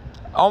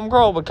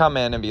 Homegirl would come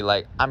in and be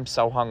like, I'm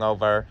so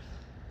hungover.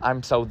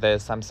 I'm so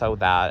this, I'm so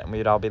that. And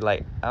we'd all be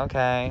like,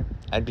 okay.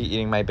 I'd be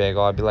eating my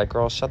bagel. I'd be like,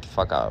 girl, shut the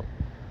fuck up.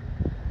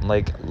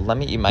 Like, let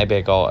me eat my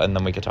bagel and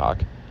then we could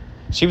talk.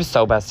 She was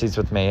so besties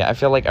with me. I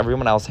feel like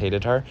everyone else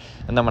hated her.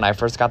 And then when I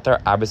first got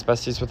there, I was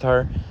besties with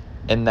her.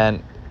 And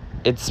then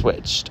it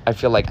switched. I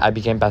feel like I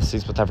became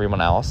besties with everyone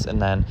else. And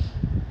then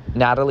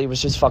Natalie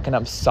was just fucking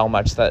up so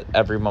much that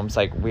everyone was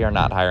like, we are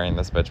not hiring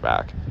this bitch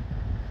back.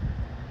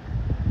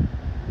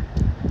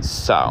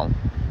 So,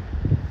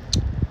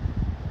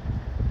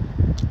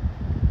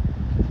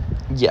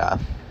 yeah.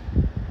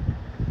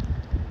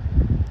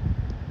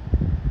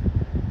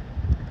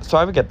 So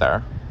I would get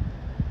there,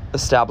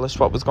 establish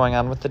what was going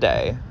on with the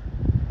day,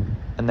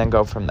 and then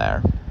go from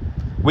there.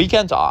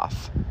 Weekends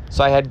off.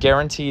 So I had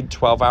guaranteed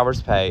 12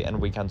 hours pay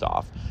and weekends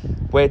off,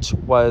 which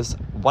was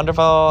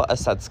wonderful, a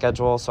set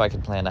schedule so I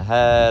could plan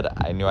ahead.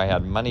 I knew I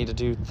had money to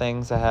do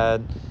things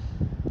ahead.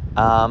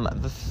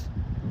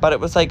 But it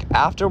was like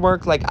after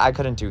work, like I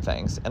couldn't do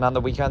things. And on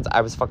the weekends,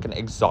 I was fucking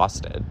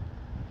exhausted.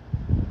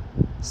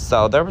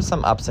 So there were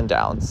some ups and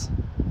downs.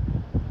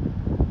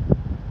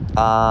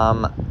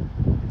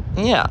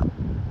 Yeah.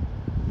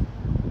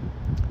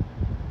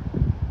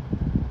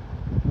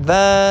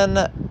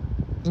 Then,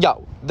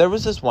 there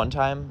was this one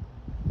time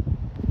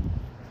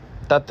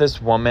that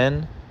this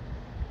woman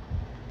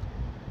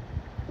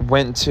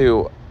went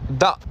to,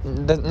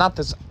 not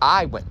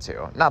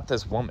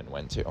this woman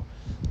went to.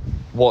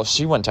 Well,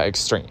 she went to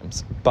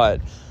extremes,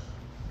 but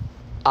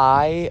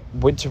I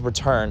went to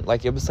return,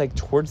 like, it was, like,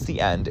 towards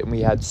the end, and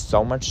we had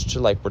so much to,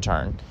 like,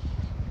 return.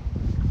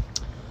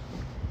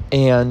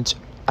 And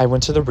I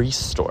went to the Reese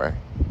store.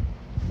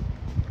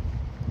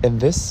 And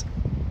this,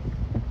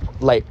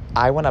 like,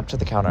 I went up to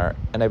the counter,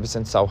 and I was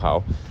in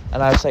Soho.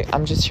 And I was like,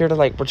 I'm just here to,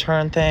 like,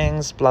 return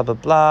things, blah, blah,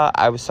 blah.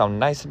 I was so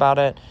nice about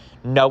it.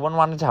 No one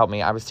wanted to help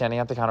me. I was standing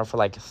at the counter for,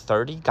 like,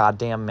 30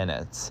 goddamn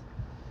minutes.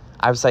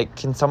 I was like,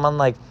 can someone,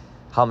 like,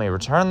 help me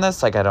return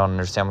this. Like, I don't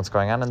understand what's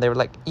going on. And they were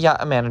like, yeah,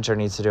 a manager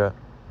needs to do it.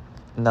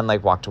 And then,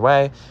 like, walked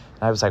away.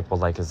 And I was like, well,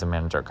 like, is the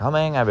manager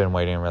coming? I've been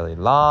waiting really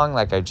long.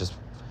 Like, I just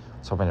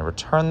was hoping to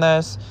return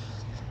this.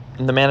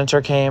 And the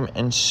manager came,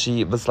 and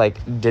she was like,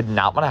 did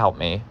not want to help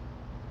me.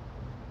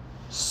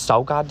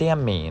 So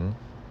goddamn mean.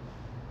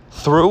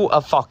 Threw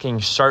a fucking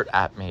shirt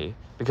at me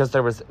because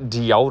there was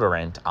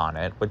deodorant on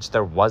it, which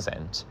there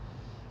wasn't.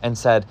 And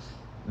said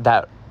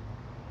that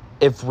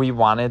if we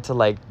wanted to,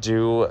 like,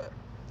 do,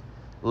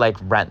 like,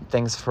 rent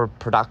things for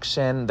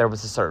production, there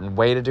was a certain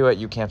way to do it.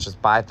 You can't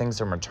just buy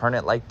things and return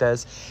it like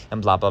this,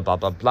 and blah, blah, blah,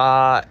 blah,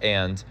 blah.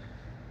 And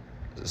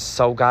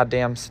so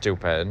goddamn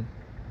stupid.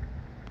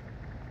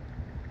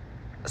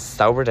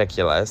 So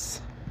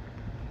ridiculous.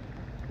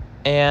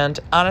 And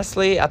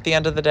honestly, at the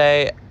end of the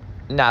day,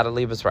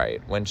 Natalie was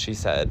right when she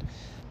said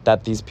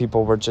that these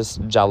people were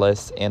just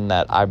jealous and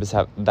that I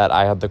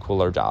had the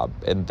cooler job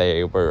and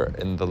they were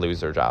in the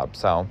loser job.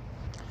 So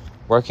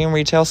working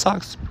retail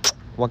sucks.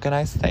 What can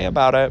I say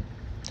about it?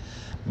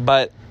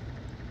 But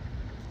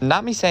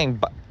not me saying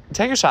but.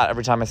 Take a shot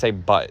every time I say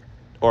but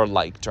or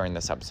like during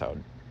this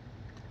episode.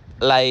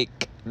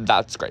 Like,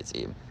 that's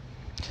crazy.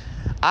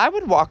 I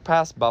would walk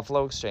past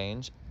Buffalo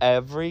Exchange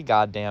every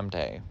goddamn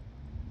day.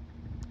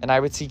 And I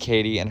would see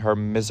Katie and her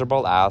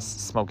miserable ass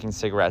smoking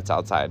cigarettes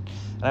outside.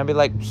 And I'd be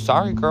like,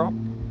 sorry, girl.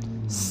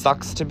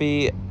 Sucks to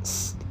be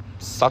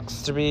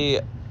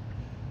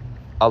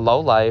a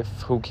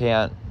lowlife who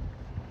can't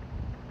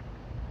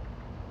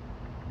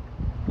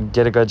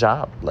get a good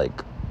job.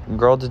 Like,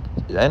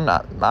 and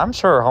I'm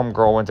sure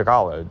homegirl went to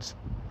college.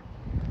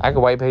 I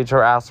could white page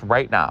her ass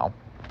right now.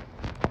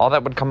 All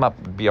that would come up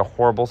would be a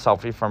horrible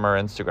selfie from her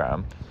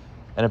Instagram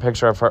and a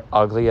picture of her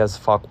ugly as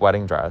fuck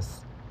wedding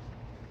dress.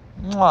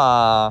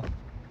 Mwah.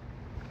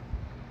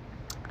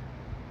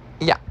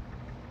 Yeah.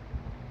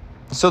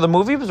 So the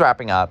movie was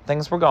wrapping up.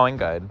 Things were going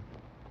good.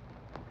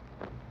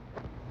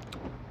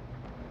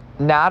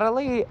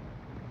 Natalie,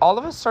 all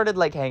of us started,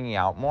 like, hanging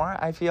out more,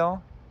 I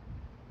feel.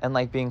 And,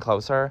 like, being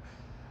closer.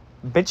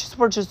 Bitches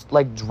were just,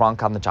 like,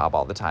 drunk on the job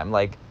all the time.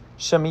 Like,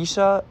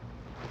 Shamisha,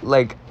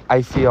 like,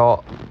 I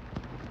feel,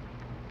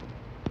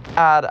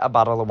 had a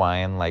bottle of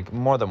wine, like,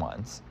 more than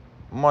once.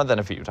 More than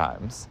a few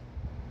times.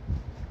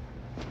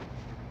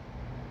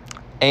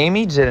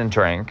 Amy didn't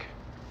drink.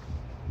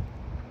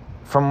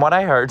 From what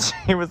I heard,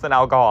 she was an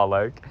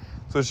alcoholic,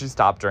 so she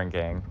stopped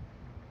drinking.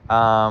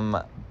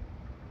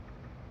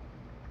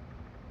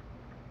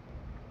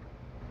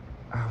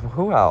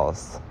 Who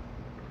else?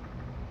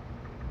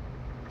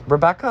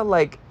 Rebecca,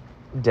 like,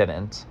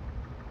 didn't.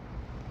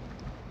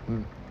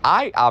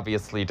 I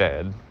obviously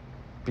did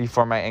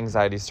before my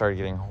anxiety started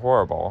getting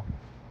horrible.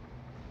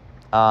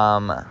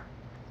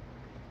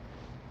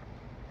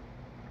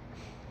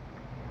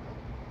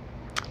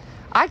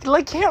 I,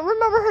 like, can't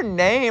remember her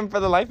name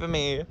for the life of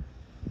me.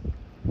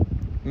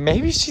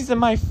 Maybe she's in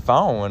my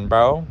phone,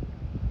 bro.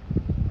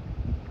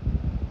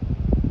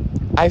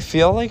 I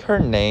feel like her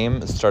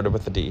name started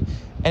with a D.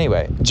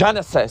 Anyway,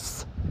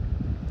 Genesis.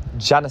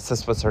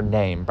 Genesis was her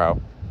name, bro.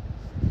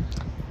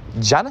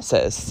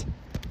 Genesis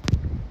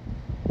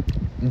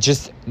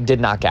just did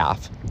not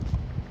gaff.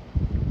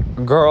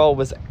 Girl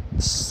was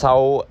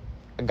so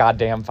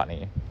goddamn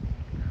funny.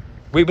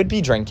 We would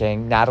be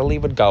drinking. Natalie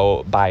would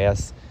go buy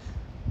us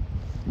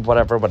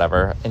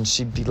whatever. And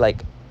she'd be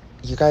like,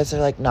 you guys are,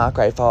 like, not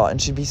grateful.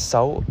 And she'd be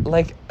so,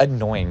 like,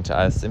 annoying to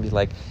us and be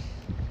like,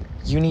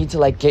 you need to,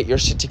 like, get your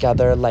shit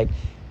together. Like,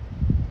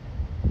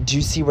 do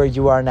you see where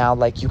you are now?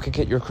 Like, you could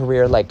get your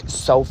career, like,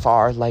 so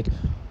far. Like,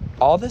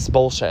 all this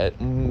bullshit.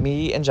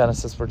 Me and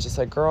Genesis were just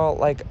like, girl,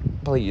 like,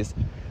 please.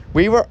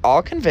 We were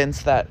all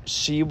convinced that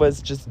she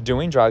was just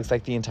doing drugs,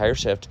 like, the entire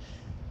shift.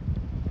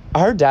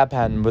 Her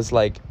deadpan was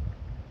like,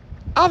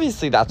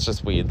 obviously that's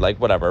just weed, like,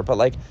 whatever. But,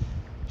 like,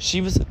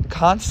 she was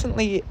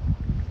constantly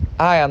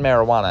high on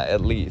marijuana,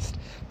 at least.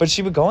 But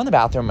she would go in the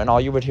bathroom, and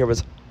all you would hear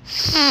was,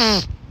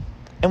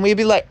 and we'd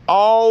be like,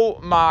 oh,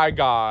 my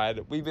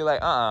God. We'd be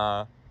like,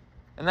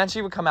 And then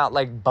she would come out,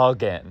 like,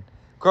 bugging.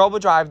 Girl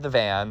would drive the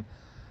van,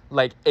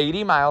 like,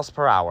 80 miles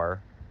per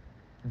hour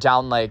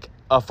down, like,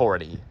 a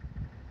 40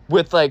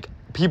 with, like,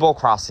 people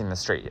crossing the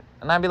street.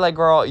 And I'd be like,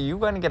 girl, you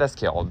going to get us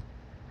killed.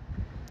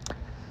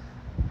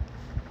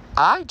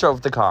 I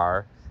drove the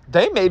car.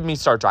 They made me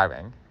start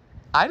driving.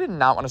 I did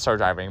not want to start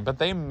driving, but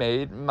they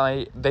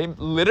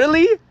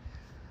literally,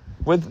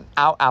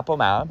 without Apple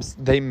Maps,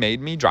 they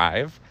made me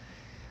drive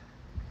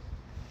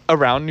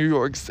around New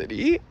York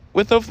City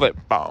with a flip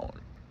phone.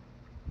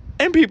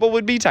 And people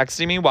would be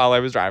texting me while I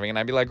was driving, and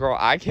I'd be like, girl,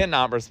 I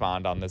cannot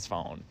respond on this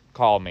phone.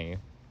 Call me.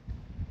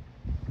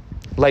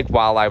 Like,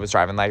 while I was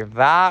driving. Like,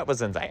 that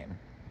was insane.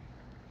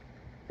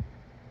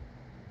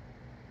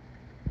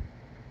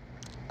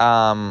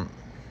 Yeah.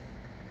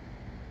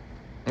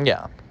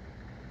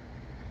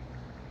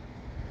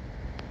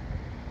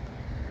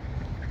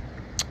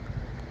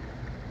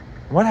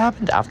 What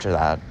happened after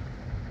that?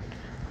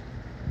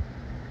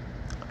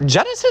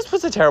 Genesis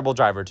was a terrible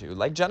driver, too.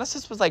 Like,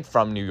 Genesis was, like,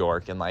 from New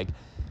York, and, like,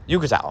 you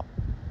could tell.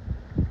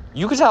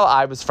 You could tell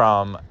I was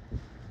from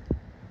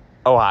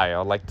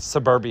Ohio, like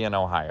suburban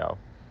Ohio.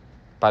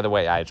 By the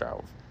way, I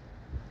drove.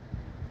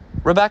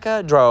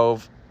 Rebecca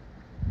drove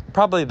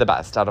probably the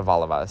best out of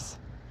all of us.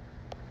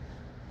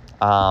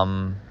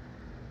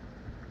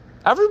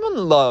 Everyone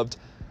loved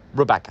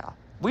Rebecca.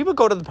 We would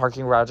go to the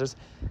parking garages.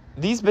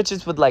 These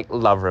bitches would, like,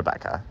 love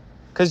Rebecca.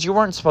 Because you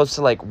weren't supposed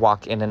to, like,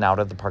 walk in and out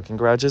of the parking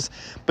garages.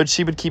 But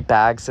she would keep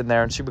bags in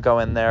there, and she would go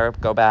in there,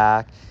 go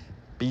back,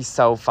 be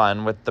so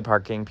fun with the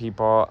parking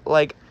people.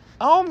 Like,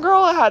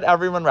 homegirl had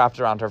everyone wrapped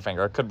around her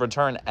finger, could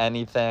return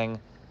anything.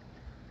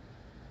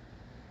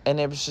 And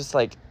it was just,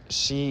 like,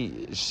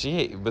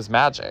 she was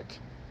magic.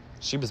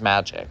 She was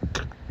magic.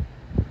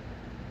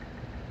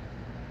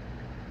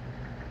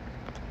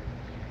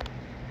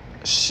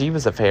 She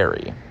was a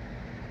fairy.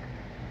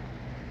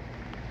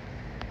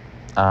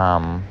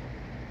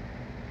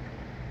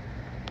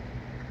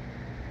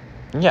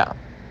 Yeah.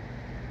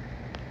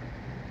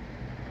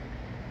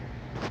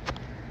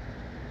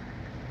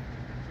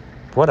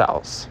 What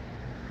else?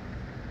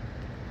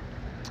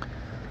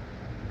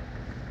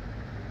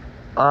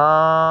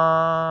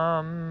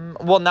 Well,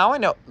 now I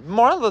know.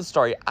 Moral of the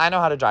story, I know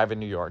how to drive in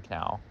New York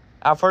now.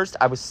 At first,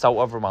 I was so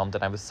overwhelmed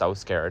and I was so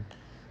scared.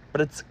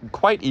 But it's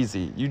quite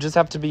easy. You just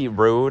have to be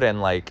rude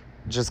and, like,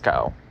 just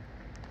go.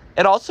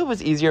 It also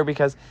was easier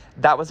because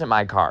that wasn't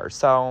my car.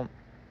 So,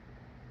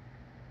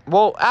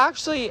 well,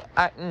 actually,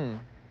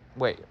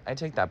 wait, I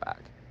take that back.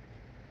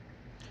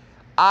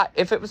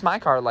 If it was my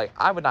car, like,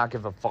 I would not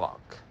give a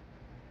fuck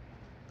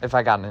if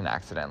I got in an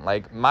accident.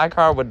 Like, my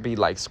car would be,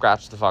 like,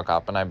 scratched the fuck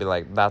up, and I'd be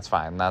like, that's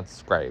fine,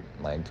 that's great.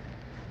 Like,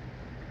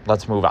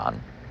 let's move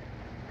on.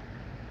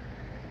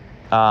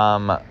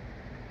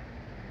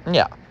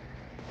 Yeah.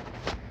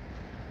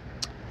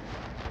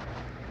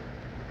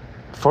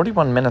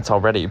 41 minutes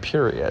already,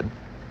 period.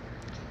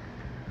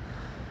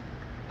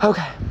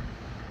 Okay.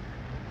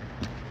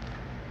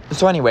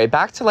 So anyway,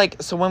 back to, like,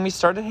 so when we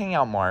started hanging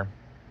out more,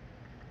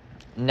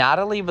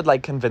 Natalie would,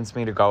 like, convince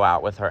me to go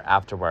out with her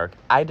after work.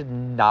 I did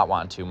not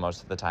want to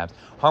most of the times.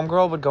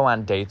 Homegirl would go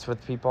on dates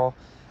with people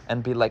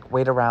and be like,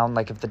 wait around,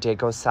 like, if the date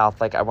goes south,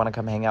 like, I want to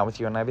come hang out with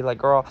you. And I'd be like,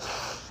 girl,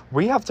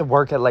 we have to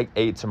work at, like,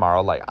 8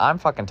 tomorrow. Like, I'm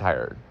fucking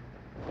tired.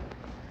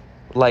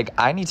 Like,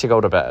 I need to go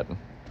to bed.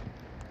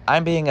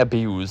 I'm being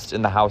abused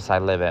in the house I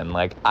live in.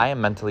 Like, I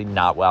am mentally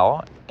not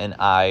well, and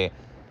I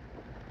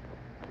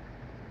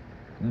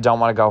don't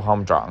want to go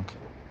home drunk.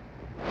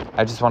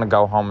 I just want to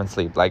go home and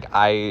sleep.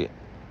 And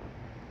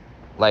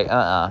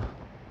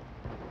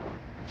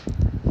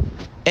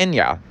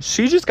yeah,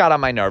 she just got on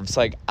my nerves.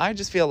 Like, I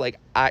just feel like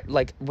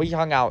we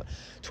hung out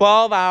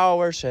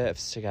 12-hour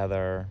shifts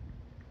together.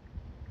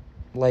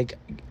 Like,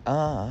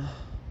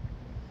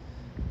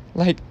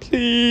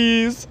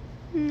 please,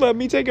 let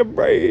me take a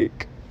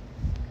break.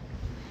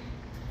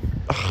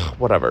 Ugh,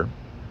 whatever.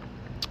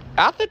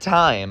 At the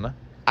time,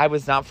 I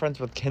was not friends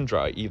with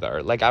Kendra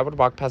either. Like, I would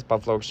walk past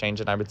Buffalo Exchange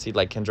and I would see,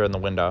 like, Kendra in the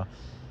window.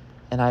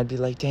 And I'd be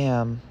like,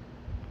 damn,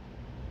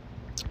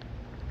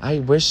 I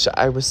wish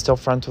I was still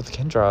friends with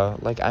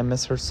Kendra. Like, I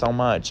miss her so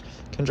much.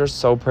 Kendra's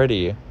so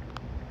pretty.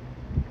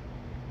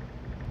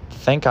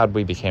 Thank God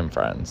we became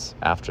friends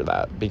after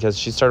that, because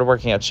she started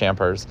working at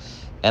Champers,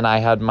 and I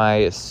had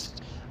my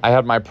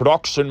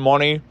production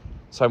money,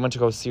 so I went to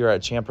go see her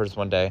at Champers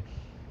one day,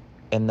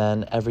 and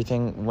then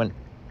everything worked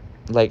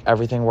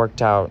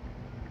out.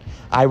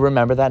 I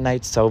remember that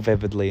night so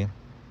vividly.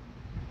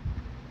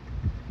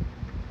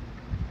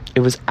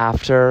 It was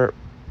after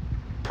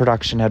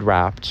production had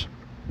wrapped.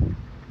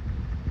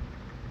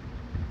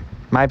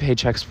 My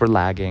paychecks were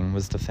lagging,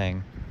 was the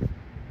thing.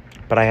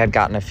 But I had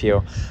gotten a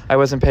few. I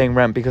wasn't paying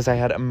rent because I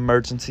had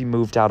emergency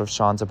moved out of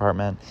Sean's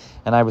apartment,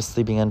 and I was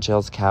sleeping on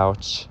Jill's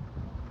couch.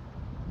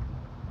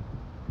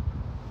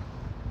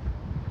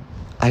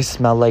 I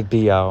smell like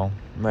BO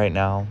right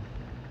now,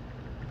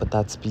 but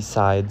that's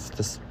besides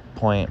this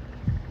point.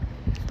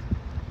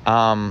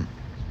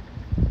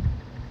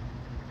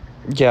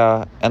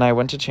 Yeah, and I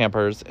went to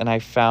Champers, and I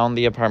found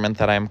the apartment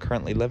that I'm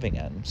currently living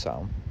in,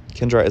 so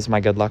Kendra is my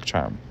good luck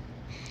charm.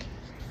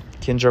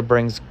 Kendra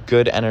brings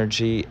good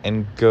energy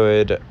and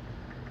Kendra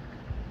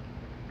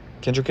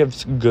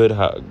gives good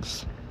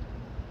hugs.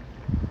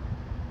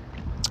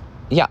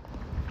 Yeah.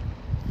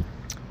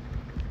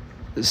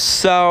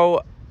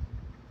 So,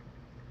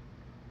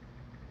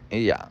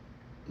 yeah.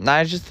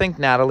 I just think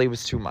Natalie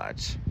was too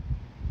much.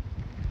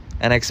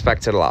 And I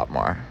expected a lot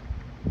more.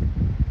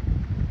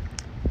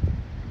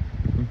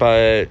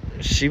 But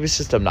she was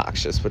just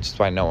obnoxious, which is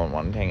why no one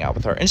wanted to hang out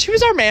with her. And she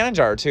was our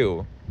manager,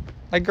 too.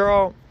 Like,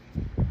 girl,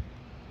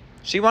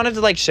 she wanted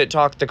to, like, shit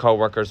talk the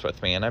coworkers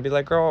with me. And I'd be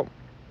like, girl,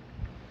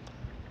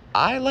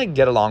 I, like,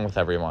 get along with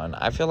everyone.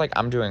 I feel like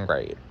I'm doing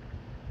great.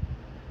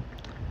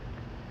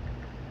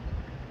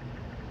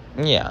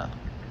 Yeah.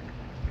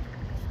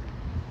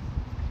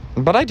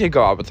 But I did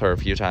go out with her a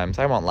few times.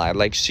 I won't lie.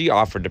 Like, she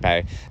offered to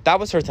pay. That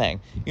was her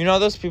thing. You know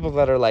those people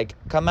that are like,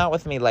 come out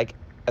with me, like,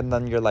 and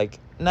then you're like,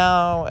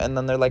 no. And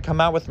then they're like, come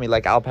out with me,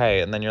 like, I'll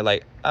pay. And then you're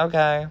like,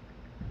 okay.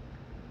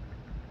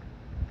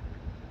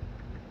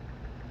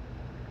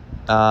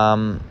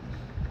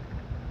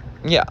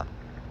 Yeah.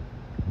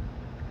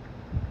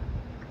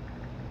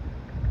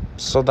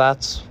 So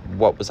that's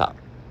what was up.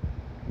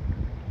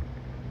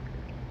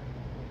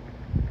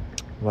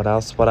 What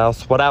else?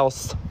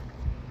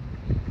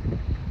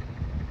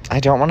 I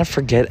don't want to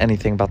forget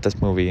anything about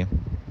this movie.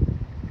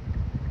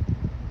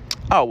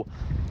 Oh,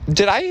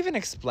 did I even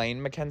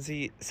explain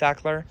Mackenzie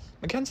Sackler?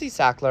 Mackenzie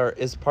Sackler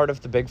is part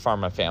of the Big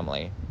Pharma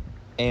family.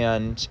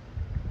 And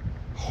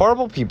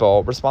horrible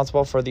people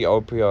responsible for the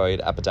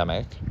opioid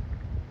epidemic.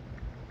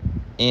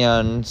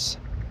 And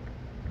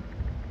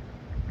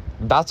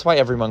that's why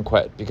everyone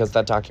quit. Because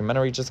that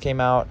documentary just came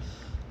out.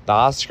 The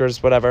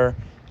Oscars, whatever.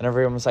 And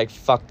everyone was like,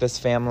 fuck this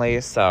family.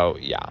 So,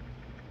 yeah.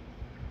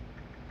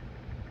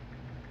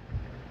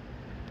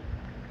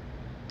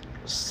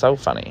 So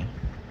funny.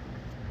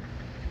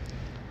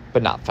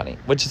 But not funny,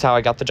 which is how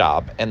I got the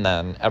job. And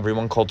then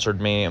everyone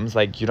cultured me and was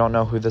like, you don't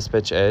know who this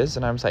bitch is?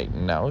 And I was like,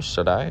 no,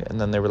 should I? And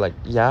then they were like,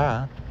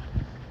 yeah.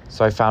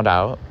 So I found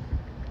out.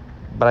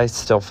 But I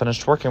still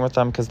finished working with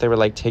them because they were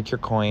like, take your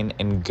coin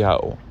and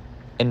go.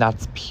 And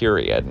that's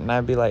period. And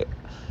I'd be like,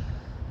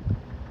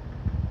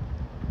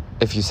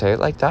 if you say it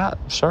like that,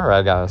 sure,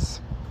 I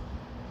guess.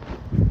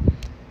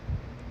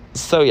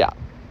 So yeah.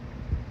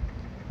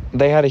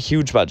 They had a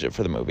huge budget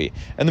for the movie.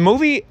 And the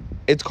movie,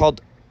 it's called...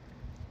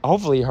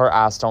 Hopefully her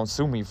ass don't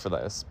sue me for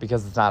this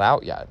because it's not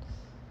out yet.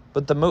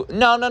 But the movie...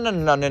 No.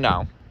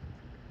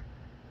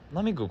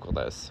 Let me Google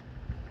this.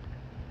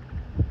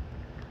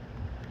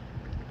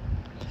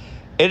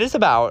 It is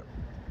about...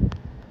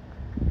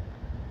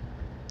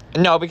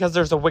 No, because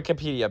there's a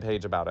Wikipedia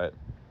page about it.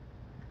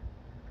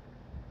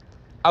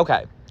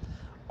 Okay.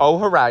 O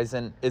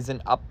Horizon is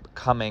an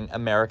upcoming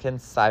American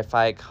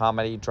sci-fi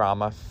comedy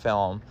drama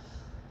film.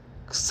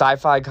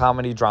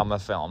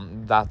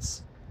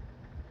 That's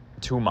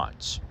too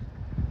much.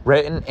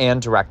 Written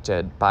and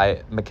directed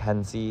by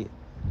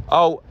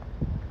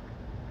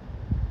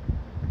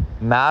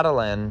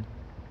Madeline.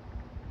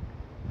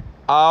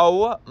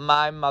 Oh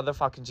my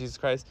motherfucking Jesus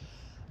Christ.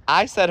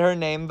 I said her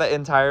name the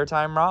entire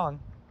time wrong.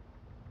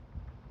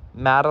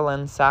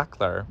 Madeline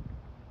Sackler.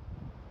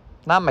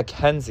 Not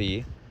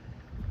Mackenzie.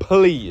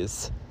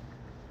 Please.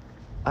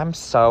 I'm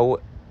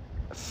so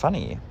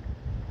funny.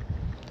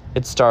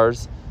 It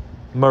stars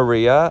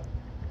Maria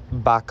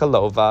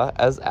Bakalova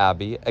as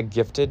Abby, a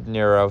gifted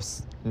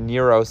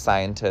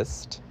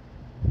neuroscientist.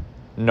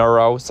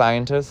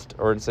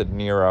 Or is it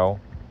neuro?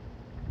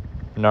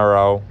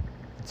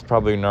 It's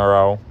probably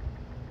neuro.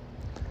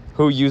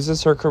 Who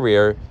uses her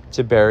career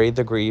to bury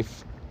the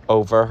grief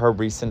over her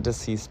recent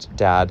deceased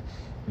dad,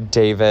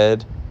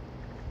 David.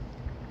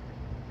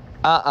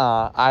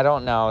 I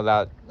don't know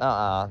that.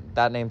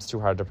 That name's too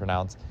hard to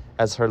pronounce.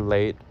 As her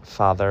late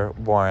father,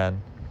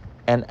 Warren.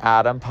 And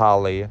Adam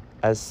Polly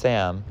as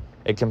Sam,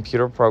 a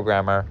computer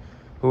programmer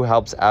who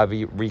helps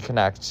Abby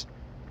reconnect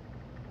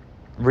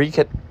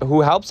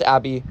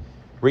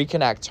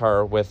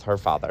her with her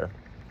father.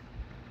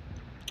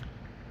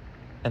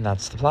 And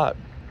that's the plot.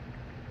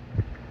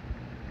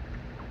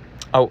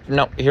 Oh,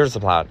 no, here's the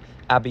plot.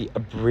 Abby,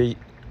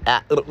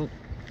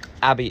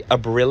 a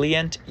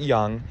brilliant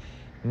young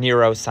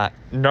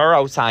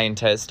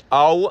neuroscientist,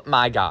 oh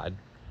my God,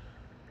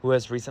 who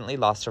has recently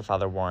lost her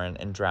father, Warren,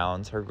 and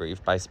drowns her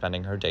grief by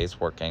spending her days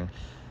working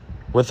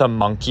with a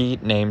monkey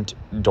named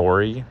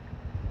Dory.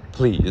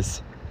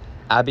 Please.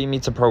 Abby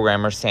meets a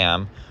programmer,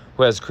 Sam,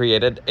 who has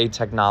created a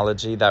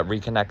technology that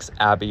reconnects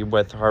Abby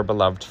with her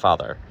beloved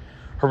father.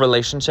 Her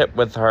relationship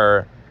with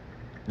her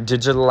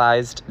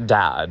digitalized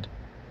dad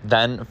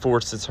then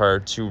forces her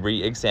to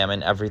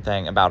re-examine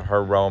everything about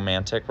her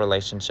romantic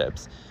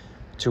relationships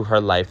to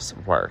her life's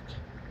work.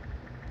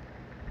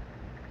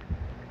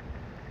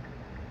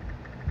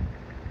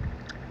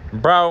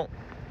 Bro,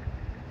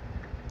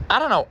 I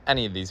don't know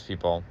any of these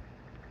people.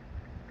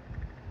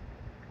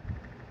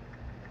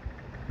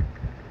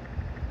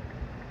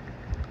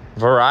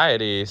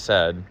 Variety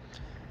said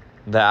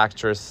the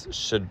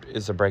actress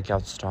is a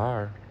breakout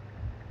star.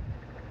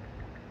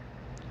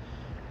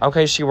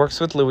 Okay, she works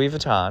with Louis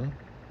Vuitton.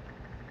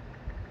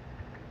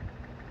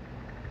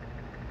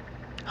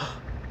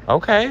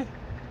 Okay.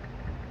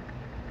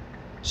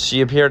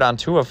 She appeared on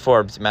 2 of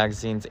Forbes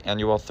magazine's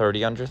annual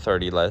 30 Under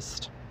 30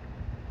 list.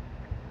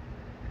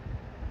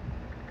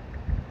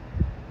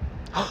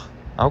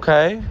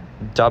 Okay.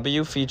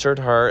 W featured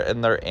her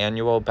in their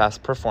annual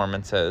Best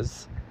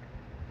Performances.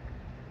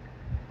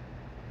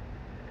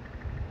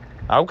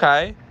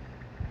 Okay.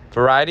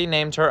 Variety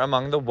named her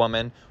among the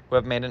women who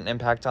have made an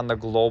impact on the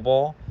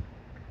global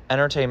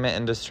entertainment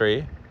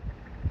industry.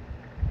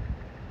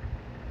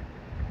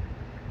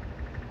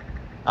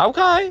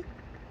 Okay.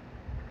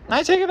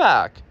 I take it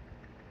back.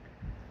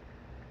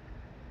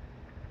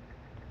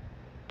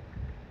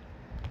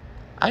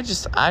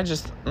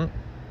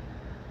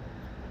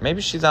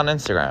 Maybe she's on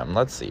Instagram.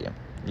 Let's see.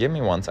 Give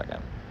me 1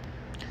 second.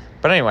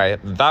 But anyway,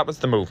 that was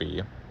the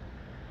movie.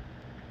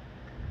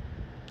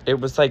 It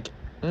was, like,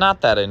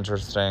 not that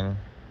interesting.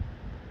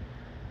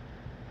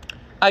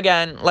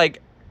 Again,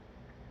 like...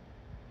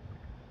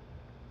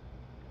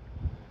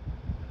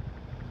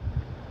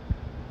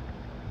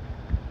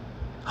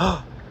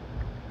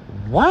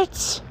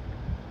 What?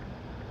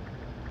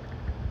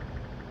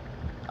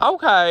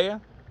 Okay.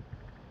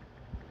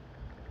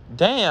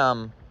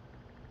 Damn.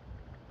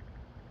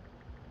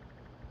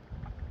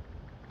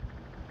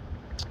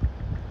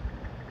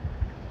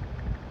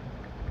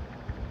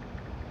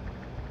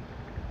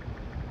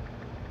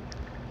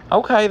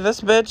 Okay,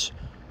 this bitch.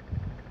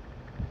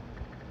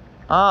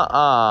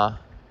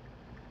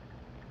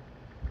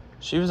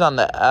 She was on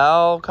the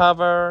L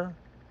cover.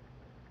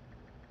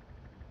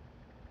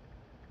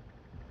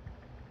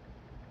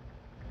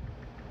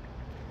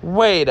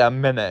 Wait a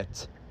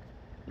minute.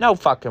 No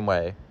fucking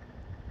way.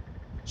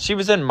 She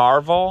was in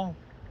Marvel?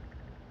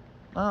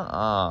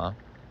 Was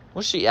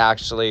she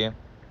actually?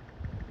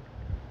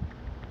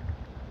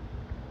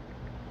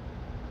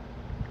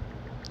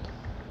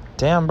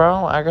 Damn,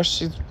 bro. I guess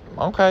she's...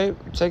 Okay,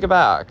 take it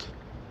back.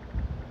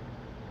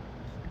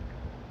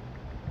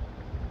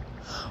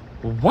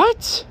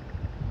 What?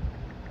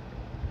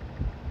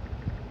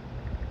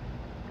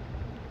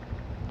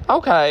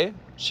 Okay.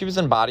 She was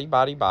in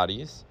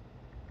Bodies.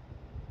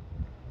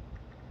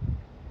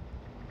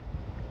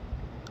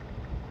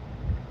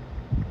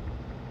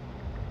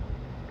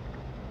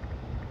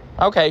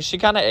 Okay, she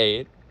kind of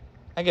ate.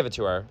 I give it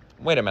to her.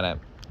 Wait a minute.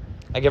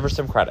 I give her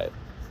some credit.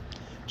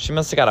 She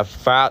must have got a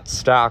fat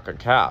stack of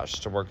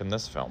cash to work in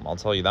this film. I'll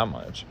tell you that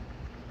much.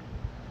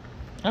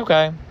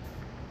 Okay.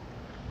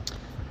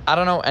 I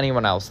don't know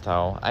anyone else,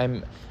 though.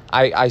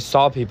 I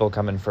saw people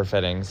come in for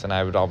fittings, and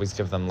I would always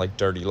give them, like,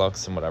 dirty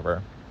looks and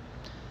whatever.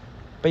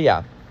 But,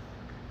 yeah.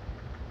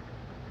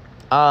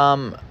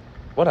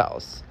 What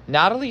else?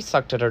 Natalie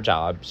sucked at her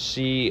job.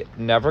 She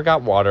never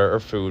got water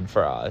or food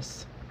for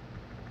us.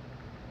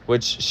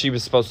 Which she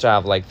was supposed to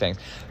have, like, things.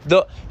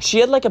 She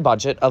had, like, a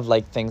budget of,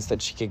 like, things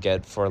that she could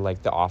get for,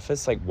 like, the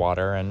office, like,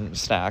 water and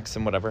snacks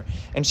and whatever.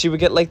 And she would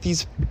get, like,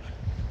 these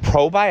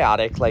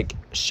probiotic, like,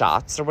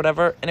 shots or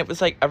whatever. And it was,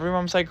 like,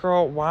 everyone was like,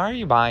 girl, why are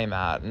you buying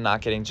that and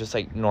not getting just,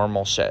 like,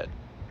 normal shit?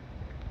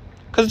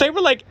 Because they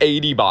were, like,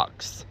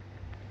 $80.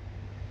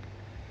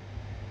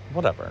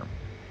 Whatever.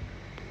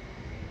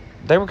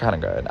 They were kind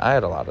of good. I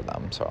had a lot of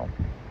them, so.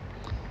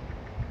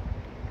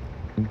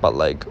 But,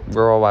 like,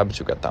 girl, why would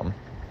you get them?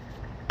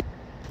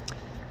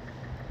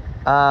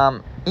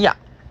 Yeah.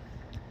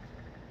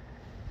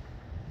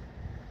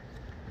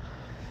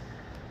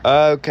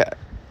 Okay.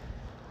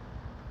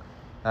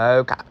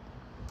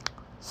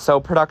 So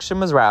production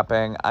was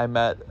wrapping. I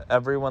met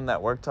everyone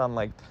that worked on,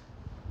 like,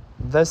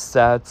 the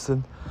sets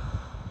and...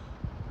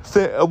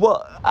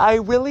 I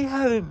really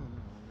hadn't,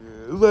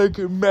 like,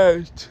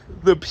 met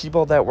the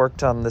people that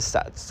worked on the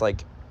sets,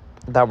 like,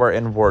 that were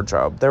in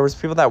wardrobe. There was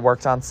people that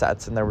worked on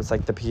sets, and there was,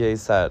 like, the PA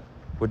set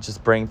would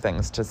just bring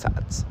things to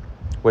sets,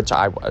 which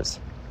I was.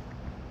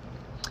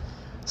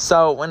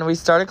 So when we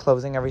started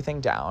closing everything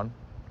down,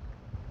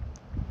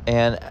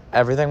 and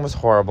everything was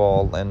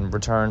horrible, and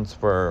returns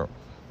were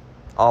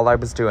all I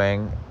was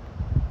doing,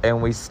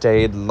 and we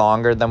stayed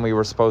longer than we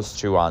were supposed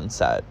to on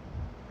set,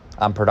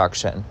 on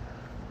production,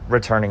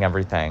 returning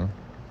everything.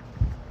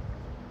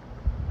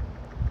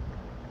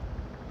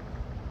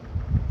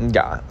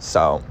 Yeah,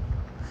 so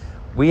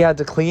we had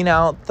to clean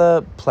out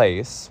the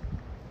place.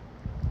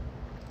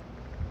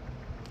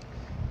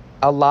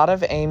 A lot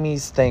of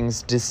Amy's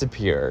things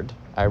disappeared.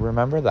 I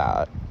remember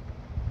that.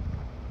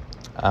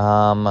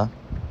 I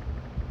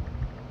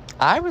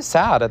was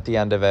sad at the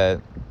end of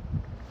it.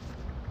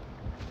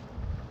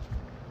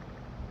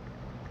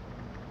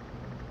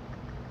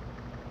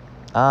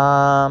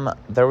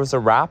 There was a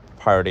wrap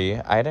party.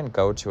 I didn't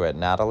go to it.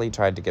 Natalie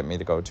tried to get me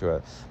to go to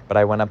it, but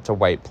I went up to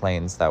White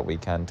Plains that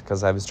weekend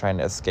because I was trying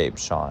to escape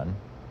Sean.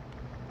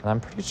 And I'm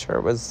pretty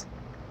sure that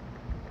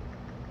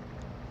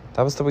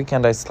was the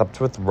weekend I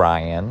slept with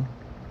Ryan.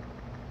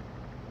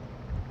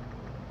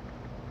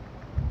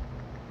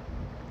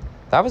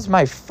 That was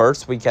my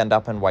first weekend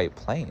up in White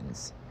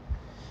Plains,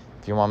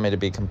 if you want me to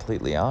be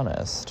completely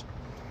honest.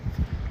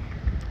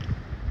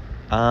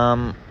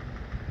 I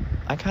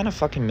kind of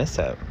fucking miss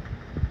it.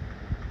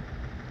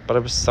 But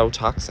it was so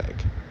toxic.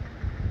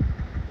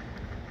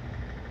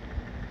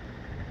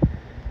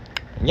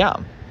 Yeah.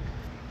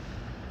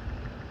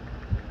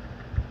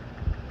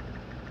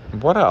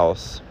 What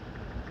else?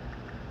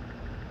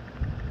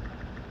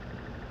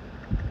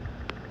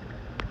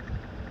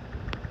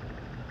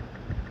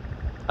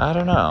 I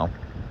don't know.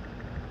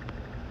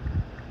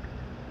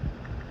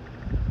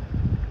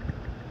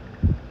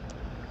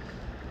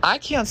 I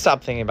can't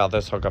stop thinking about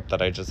this hookup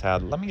that I just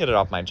had. Let me get it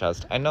off my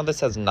chest. I know this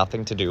has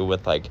nothing to do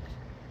with, like...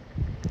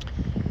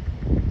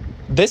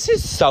 This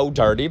is so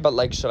dirty, but,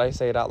 like, should I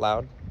say it out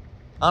loud?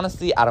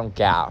 Honestly, I don't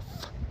gaff.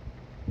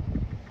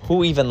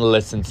 Who even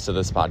listens to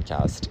this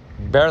podcast?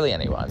 Barely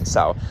anyone.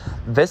 So,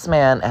 this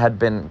man had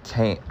been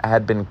came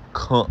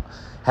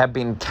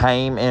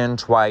in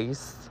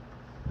twice.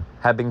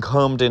 Had been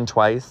combed in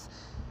twice.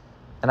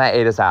 And I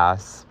ate his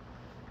ass.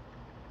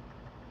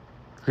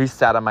 He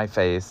sat on my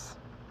face.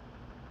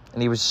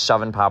 And he was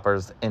shoving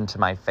poppers into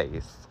my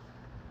face.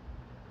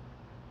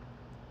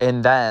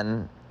 And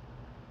then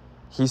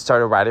he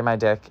started riding my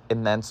dick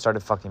and then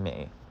started fucking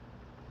me.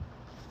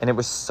 And it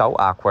was so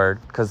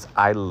awkward because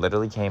I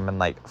literally came in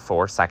like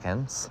 4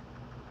 seconds.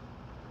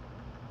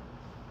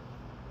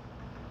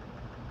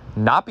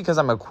 Not because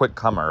I'm a quick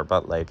comer,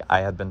 but, like, I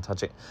had been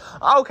touching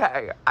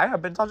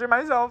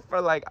myself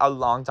for, like, a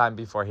long time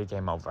before he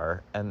came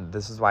over. And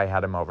this is why I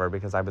had him over,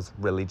 because I was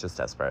really just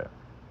desperate.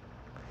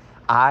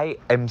 I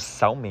am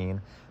so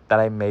mean that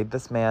I made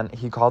this man,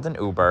 he called an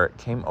Uber,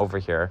 came over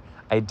here.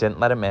 I didn't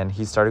let him in.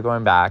 He started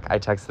going back. I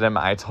texted him.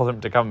 I told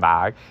him to come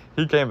back.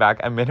 He came back.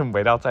 I made him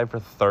wait outside for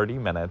 30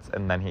 minutes,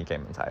 and then he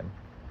came inside.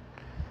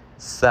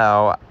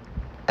 So,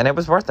 and it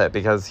was worth it,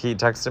 because he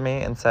texted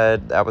me and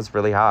said, that was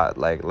really hot.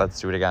 Like, let's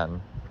do it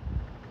again.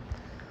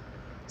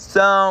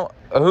 So,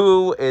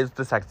 who is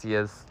the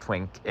sexiest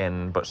twink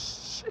in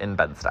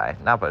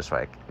Bed-Stuy? Not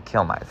Bushwick.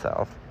 Kill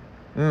myself.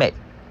 Me.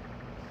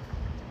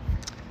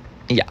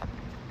 Yeah.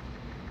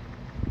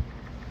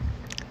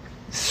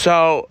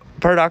 So,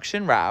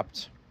 production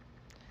wrapped.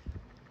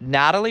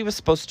 Natalie was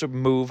supposed to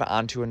move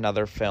on to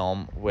another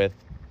film with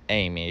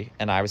Amy,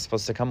 and I was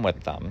supposed to come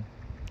with them.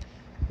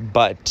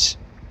 But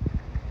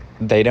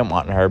they didn't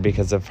want her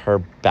because of her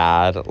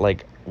bad,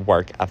 like,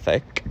 work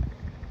ethic.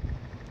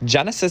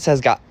 Genesis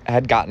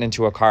had gotten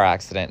into a car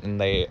accident,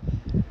 and they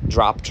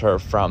dropped her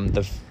from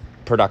the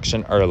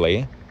production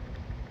early.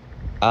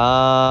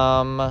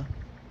 What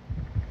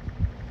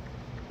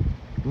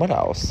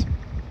else?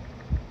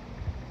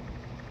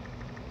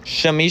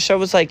 Shamisha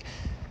was, like,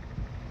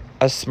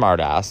 a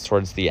smartass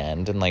towards the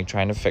end and, like,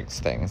 trying to fix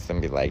things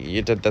and be like,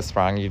 you did this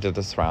wrong, you did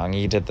this wrong,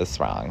 you did this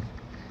wrong.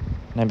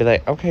 And I'd be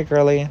like, okay,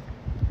 girly.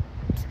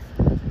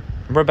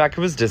 Rebecca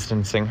was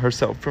distancing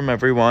herself from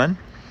everyone.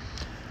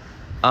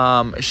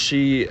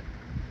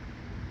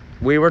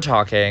 We were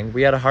talking.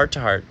 We had a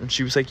heart-to-heart. And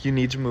she was like, you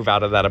need to move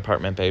out of that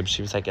apartment, babe.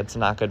 She was like, it's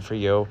not good for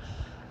you.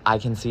 I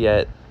can see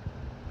it.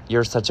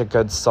 You're such a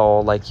good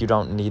soul. Like, you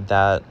don't need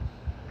that.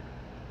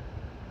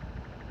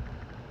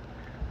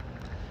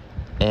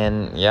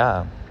 And,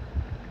 yeah.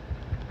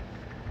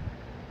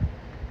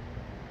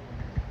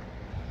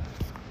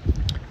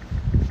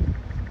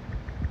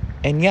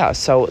 And, yeah,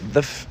 so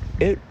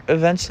it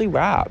eventually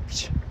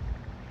wrapped.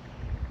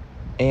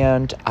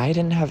 And I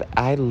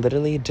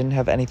literally didn't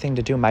have anything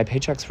to do. My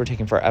paychecks were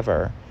taking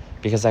forever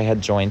because I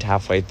had joined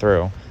halfway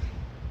through.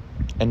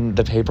 And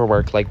the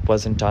paperwork, like,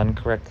 wasn't done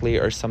correctly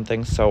or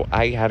something. So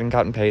I hadn't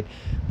gotten paid.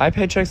 My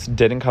paychecks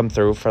didn't come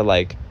through for,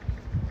 like,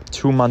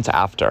 2 months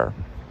after.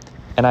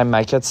 And I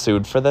might get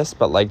sued for this,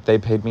 but, like, they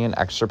paid me an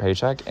extra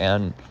paycheck.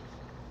 And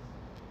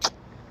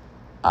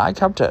I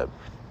kept it.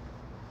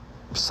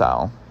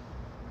 So.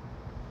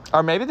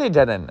 Or maybe they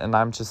didn't. And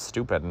I'm just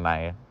stupid and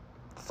I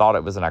thought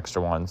it was an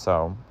extra one,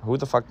 so who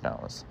the fuck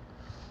knows?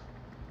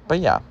 But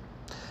yeah.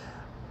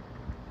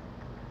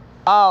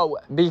 Oh,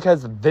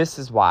 because this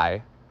is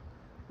why.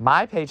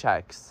 My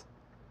paychecks,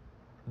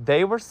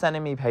 they were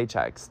sending me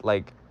paychecks,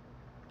 like,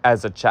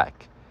 as a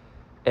check.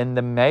 And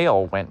the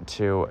mail went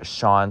to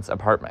Sean's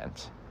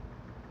apartment.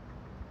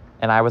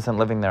 And I wasn't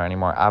living there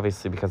anymore,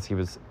 obviously, because he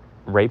was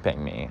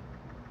raping me.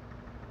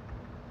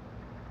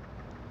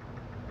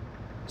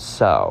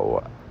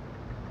 So,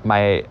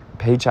 my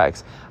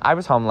paychecks, I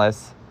was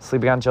homeless,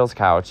 sleeping on Jill's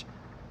couch.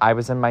 I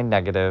was in my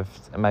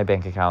negatives in my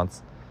bank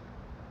accounts.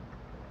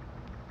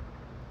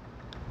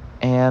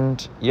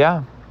 And,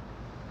 yeah.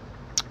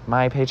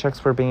 My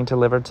paychecks were being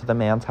delivered to the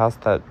man's house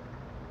that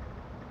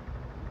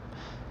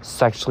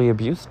sexually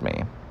abused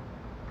me.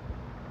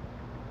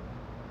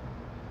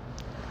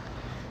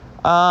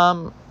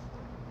 I'm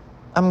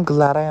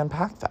glad I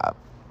unpacked that.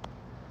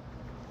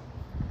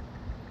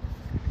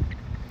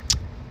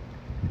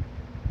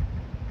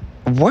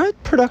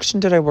 What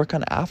production did I work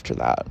on after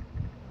that?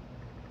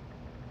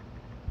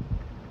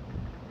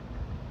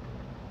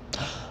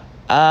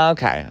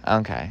 Okay.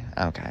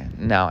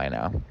 Now I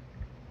know.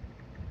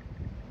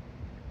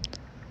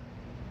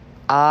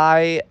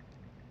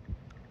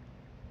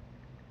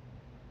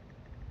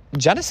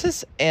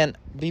 Genesis and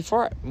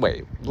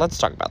let's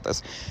talk about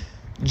this.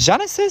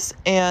 Genesis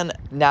and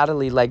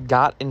Natalie, like,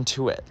 got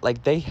into it.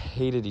 Like, they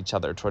hated each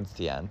other towards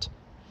the end.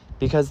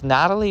 Because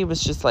Natalie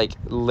was just, like,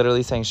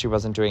 literally saying she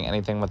wasn't doing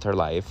anything with her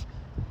life.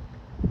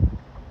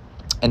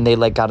 And they,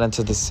 like, got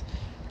into this,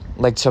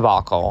 like,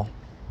 debacle.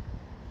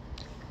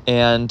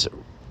 And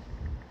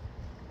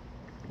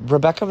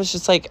Rebecca was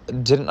just, like,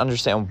 didn't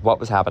understand what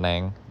was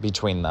happening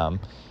between them.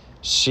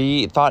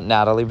 She thought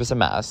Natalie was a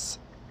mess.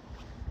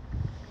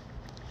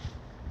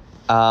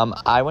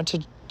 I went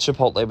to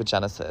Chipotle with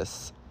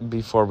Genesis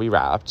before we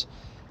wrapped.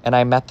 And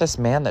I met this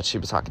man that she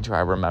was talking to, I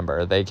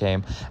remember. They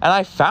came. And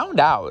I found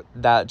out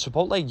that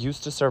Chipotle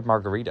used to serve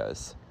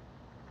margaritas.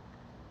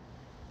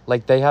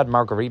 Like, they had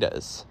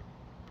margaritas.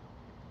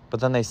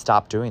 But then they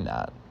stopped doing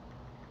that.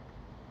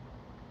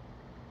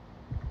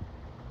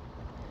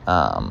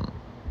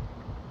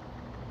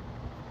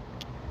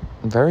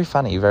 Very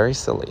funny, very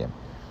silly.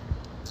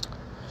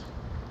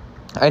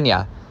 And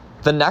yeah,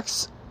 the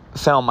next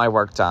film I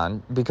worked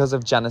on, because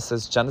of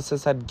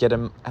Genesis had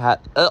given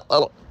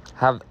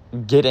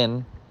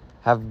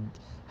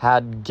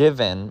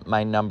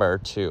my number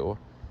to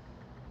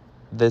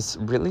this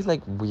really,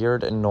 like,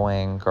 weird,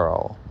 annoying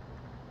girl.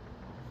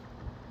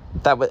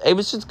 It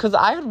was just because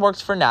I had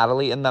worked for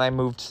Natalie and then I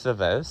moved to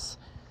this.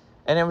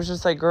 And it was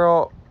just like,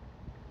 girl,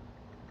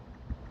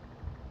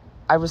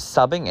 I was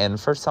subbing in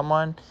for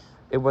someone.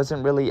 It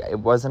wasn't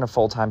a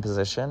full-time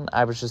position.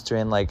 I was just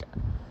doing, like,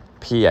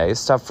 PA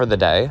stuff for the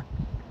day.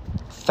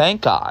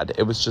 Thank God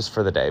it was just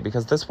for the day,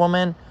 because this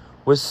woman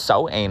was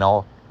so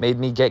anal, made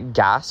me get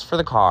gas for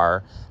the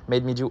car,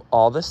 made me do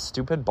all this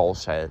stupid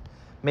bullshit,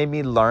 made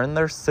me learn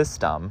their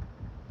system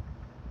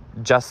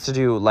just to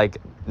do, like,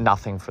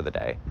 nothing for the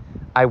day.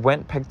 I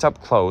went, picked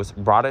up clothes,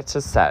 brought it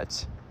to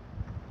set.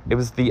 It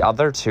was the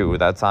other two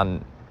that's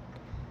on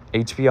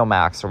HBO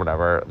Max or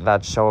whatever,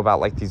 that show about,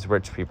 like, these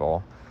rich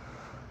people.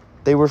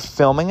 They were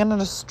filming in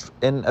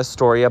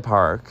Astoria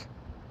Park.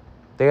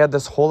 They had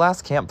this whole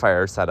ass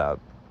campfire set up.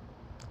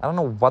 I don't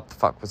know what the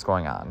fuck was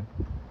going on.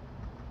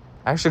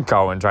 I should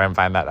go and try and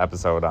find that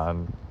episode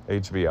on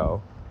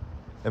HBO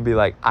and be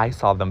like, I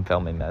saw them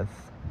filming this.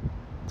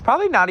 It's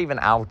probably not even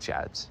out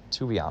yet,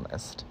 to be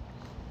honest.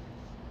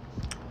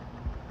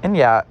 And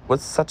yeah, it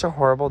was such a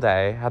horrible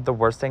day. Had the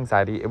worst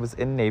anxiety. It was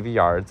in Navy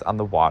Yards on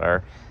the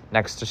water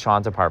next to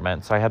Sean's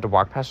apartment. So I had to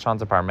walk past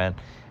Sean's apartment,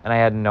 and I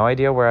had no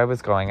idea where I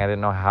was going. I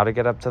didn't know how to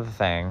get up to the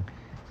thing.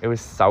 It was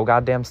so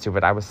goddamn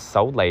stupid. I was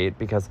so late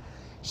because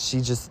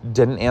she just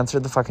didn't answer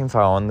the fucking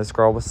phone. This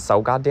girl was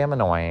so goddamn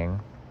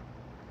annoying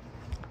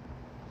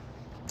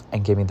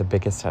and gave me the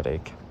biggest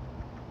headache.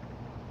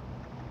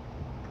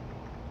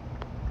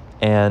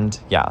 And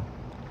yeah.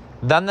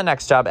 Then the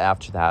next job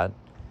after that,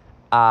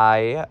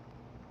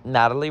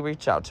 Natalie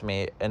reached out to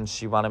me, and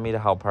she wanted me to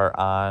help her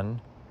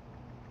on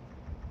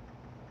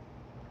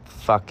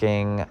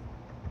fucking,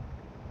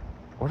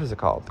 what is it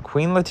called?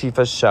 Queen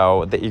Latifah's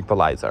show, The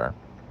Equalizer.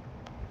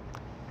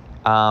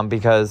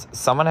 Because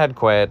someone had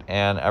quit,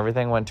 and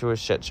everything went to a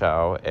shit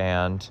show,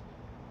 and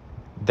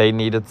they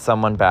needed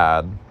someone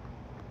bad.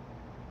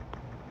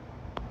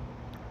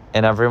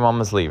 And everyone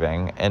was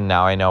leaving, and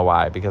now I know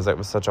why, because it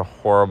was such a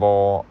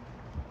horrible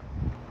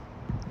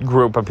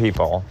group of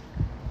people.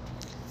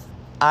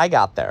 I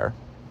got there.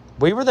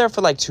 We were there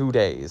for like 2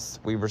 days.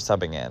 We were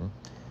subbing in.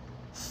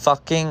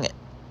 Fucking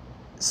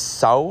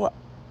so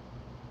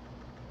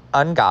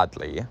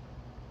ungodly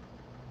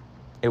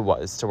it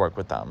was to work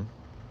with them.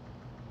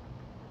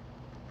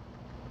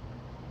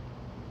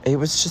 It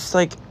was just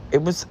like,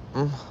 it was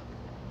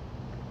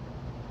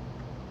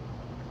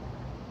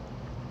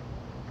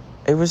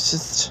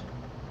just,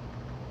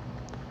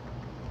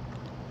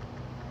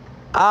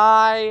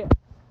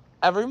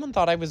 everyone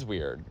thought I was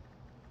weird.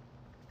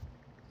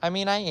 I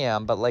mean, I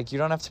am, but, like, you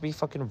don't have to be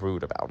fucking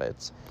rude about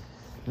it.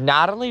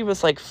 Natalie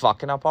was, like,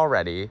 fucking up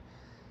already.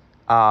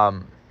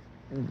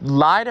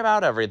 Lied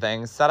about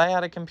everything. Said I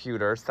had a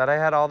computer. Said I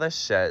had all this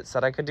shit.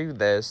 Said I could do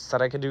this. Said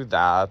I could do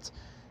that.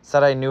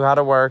 Said I knew how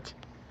to work.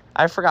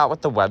 I forgot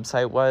what the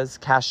website was.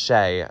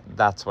 Cache.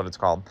 That's what it's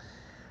called.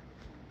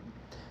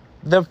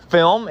 The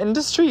film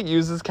industry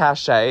uses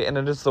Cache, and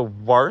it is the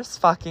worst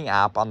fucking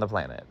app on the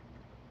planet.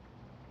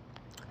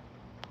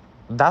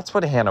 That's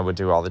what Hannah would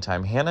do all the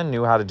time. Hannah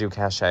knew how to do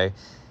Cache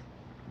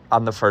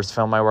on the first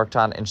film I worked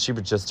on, and she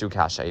would just do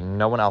Cache.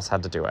 No one else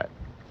had to do it.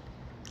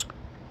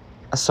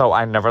 So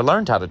I never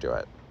learned how to do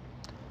it.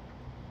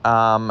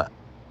 And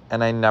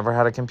I never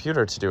had a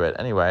computer to do it.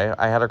 Anyway,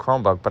 I had a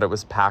Chromebook, but it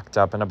was packed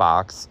up in a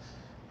box.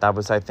 That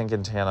was, I think,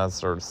 in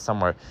Hannah's or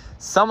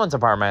someone's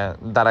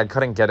apartment that I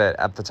couldn't get it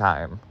at the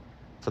time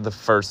for the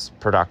first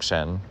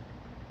production.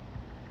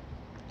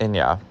 And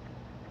yeah.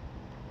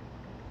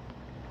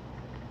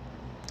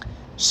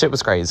 Shit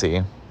was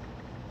crazy.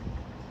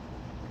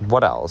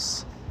 What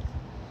else?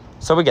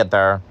 So we get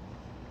there.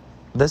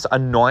 This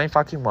annoying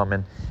fucking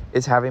woman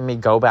is having me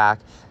go back.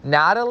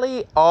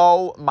 Natalie,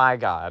 oh my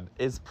God,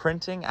 is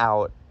printing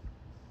out,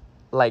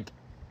 like,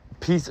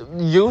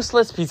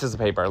 useless pieces of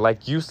paper,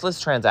 like,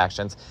 useless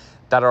transactions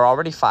that are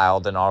already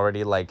filed and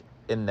already, like,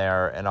 in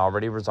there and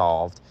already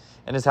resolved,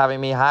 and is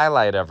having me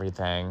highlight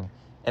everything,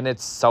 and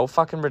it's so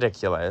fucking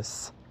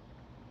ridiculous.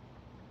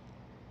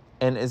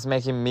 And is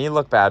making me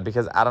look bad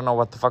because I don't know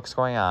what the fuck's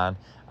going on.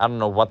 I don't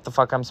know what the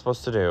fuck I'm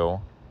supposed to do.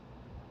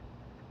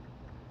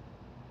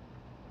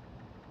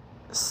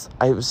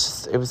 It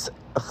was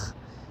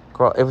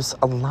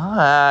a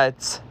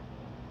lot.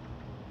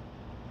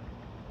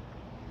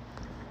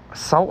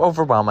 So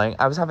overwhelming.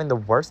 I was having the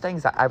worst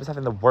anxiety. I was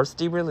having the worst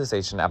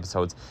derealization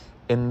episodes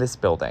in this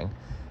building.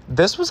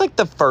 This was like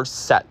the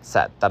first set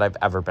that I've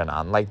ever been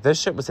on. Like, this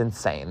shit was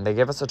insane. They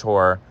gave us a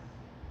tour.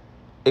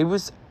 It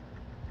was...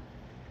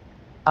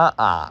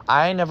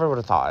 I never would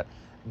have thought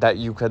that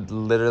you could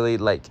literally,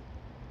 like,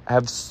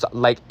 have...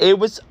 it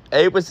was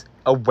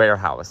a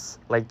warehouse.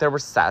 Like, there were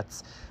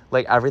sets.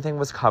 Like, everything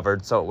was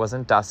covered, so it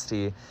wasn't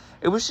dusty.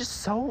 It was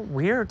just so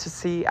weird to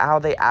see how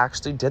they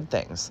actually did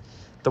things.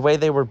 The way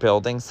they were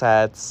building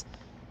sets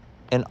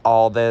and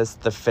all this,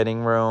 the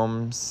fitting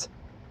rooms.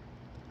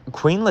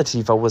 Queen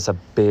Latifah was a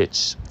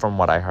bitch, from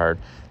what I heard.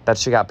 That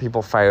she got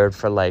people fired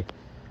for, like,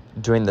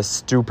 doing the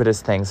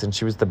stupidest things, and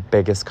she was the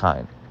biggest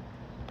kind.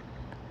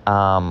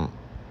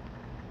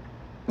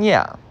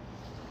 Yeah.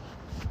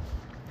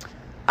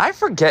 I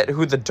forget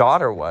who the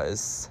daughter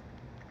was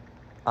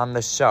on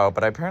the show,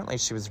 but apparently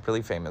she was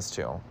really famous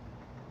too.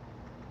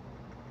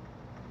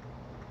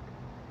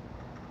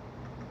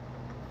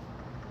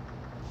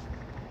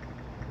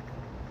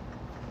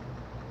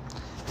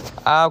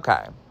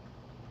 Okay.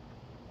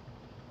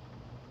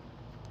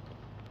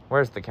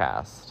 Where's the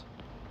cast?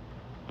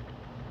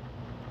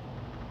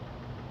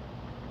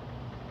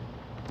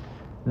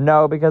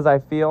 No, because I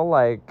feel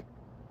like...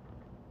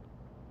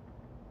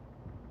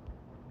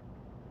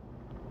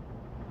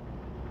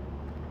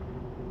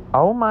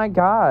 Oh my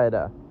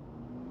God.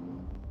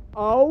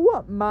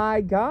 Oh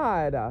my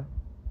God.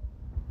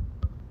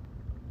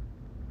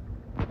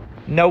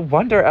 No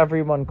wonder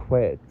everyone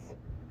quits.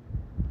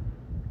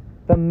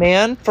 The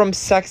man from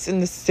Sex in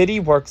the City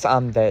works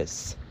on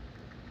this.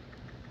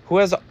 Who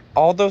has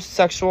all those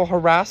sexual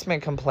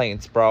harassment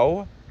complaints,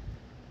 bro?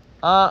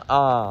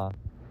 That's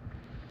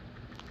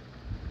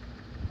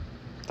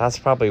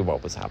probably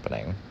what was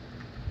happening.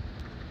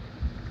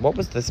 What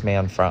was this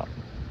man from?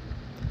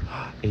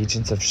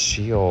 Agents of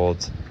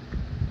S.H.I.E.L.D.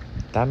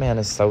 That man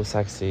is so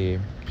sexy.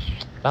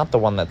 Not the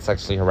one that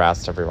sexually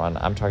harassed everyone.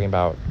 I'm talking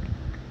about...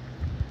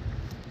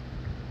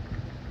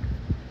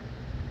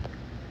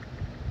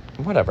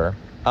 Whatever.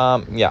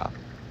 Yeah.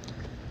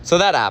 So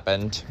that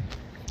happened.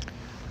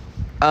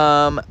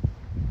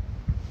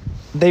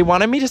 They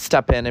wanted me to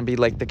step in and be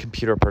like the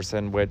computer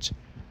person, which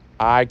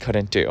I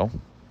couldn't do.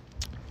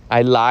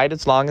 I lied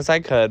as long as I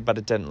could, but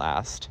it didn't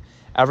last.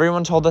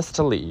 Everyone told us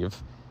to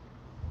leave.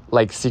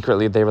 Like,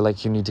 secretly, they were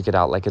like, you need to get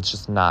out. Like, it's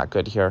just not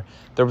good here.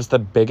 There was the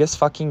biggest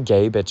fucking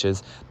gay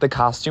bitches. The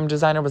costume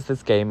designer was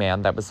this gay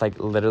man that was, like,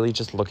 literally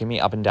just looking me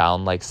up and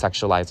down, like,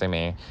 sexualizing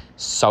me.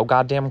 So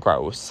goddamn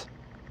gross.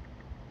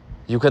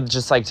 You could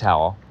just, like,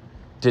 tell.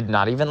 Did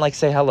not even, like,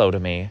 say hello to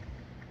me.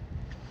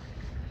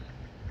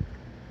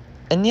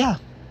 And, yeah.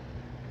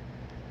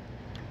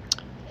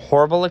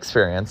 Horrible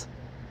experience.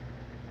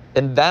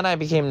 And then I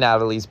became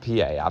Natalie's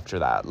PA after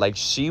that. Like,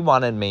 she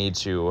wanted me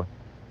to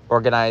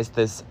organize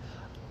this...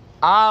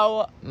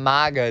 Oh,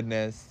 my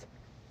goodness.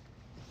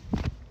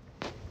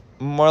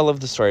 Moral of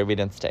the story, we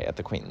didn't stay at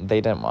the Queen.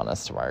 They didn't want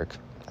us to work.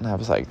 And I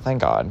was like,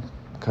 thank God.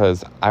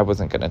 Because I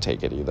wasn't going to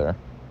take it either.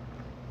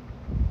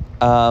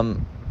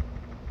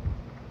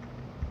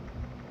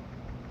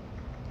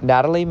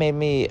 Natalie made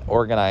me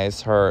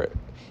organize her...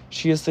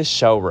 She has this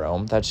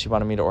showroom that she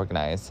wanted me to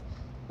organize.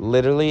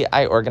 Literally,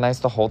 I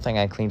organized the whole thing.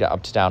 I cleaned it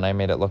up to down. I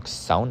made it look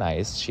so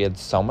nice. She had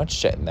so much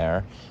shit in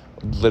there.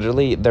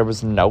 Literally, there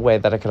was no way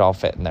that it could all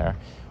fit in there.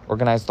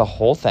 Organized the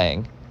whole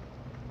thing.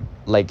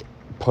 Like,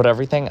 put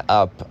everything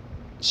up.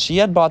 She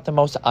had bought the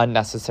most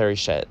unnecessary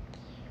shit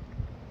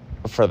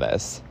for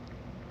this.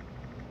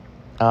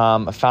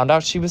 Found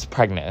out she was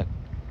pregnant.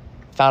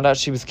 Found out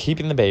she was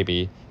keeping the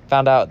baby.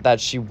 Found out that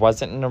she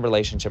wasn't in a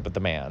relationship with the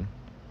man.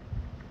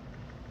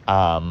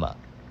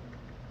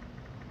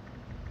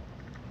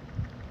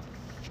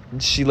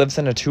 She lives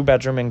in a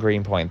 2-bedroom in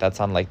Greenpoint that's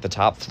on, like, the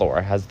top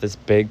floor. Has this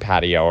big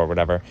patio or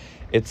whatever.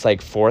 It's,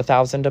 like,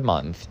 $4,000 a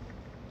month.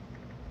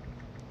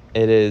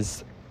 It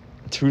is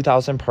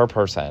 $2,000 per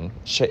person.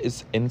 Shit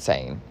is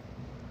insane.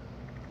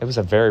 It was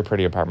a very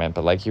pretty apartment,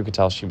 but, like, you could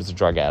tell she was a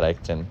drug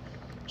addict, and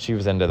she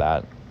was into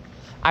that.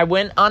 I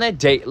went on a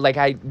date, like,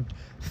 I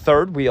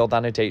third-wheeled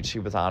on a date she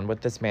was on with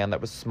this man that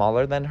was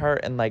smaller than her,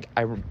 and, like,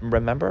 I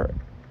remember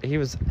he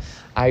was...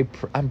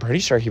 I'm pretty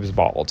sure he was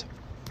bald.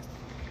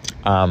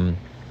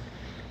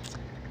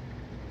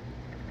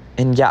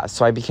 And yeah,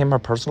 so I became her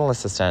personal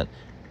assistant.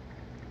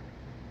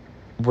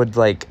 Would,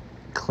 like,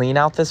 clean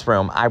out this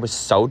room. I was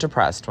so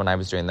depressed when I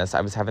was doing this.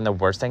 I was having the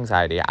worst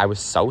anxiety. I was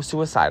so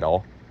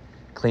suicidal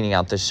cleaning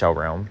out this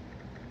showroom.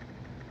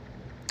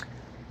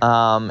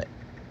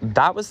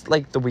 That was,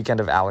 like, the weekend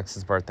of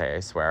Alex's birthday,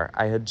 I swear.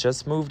 I had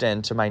just moved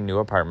into my new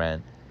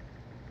apartment.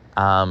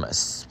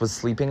 Was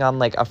sleeping on,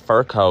 like, a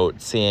fur coat,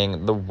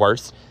 seeing the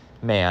worst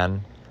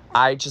man.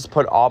 I just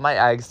put all my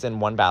eggs in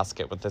one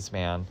basket with this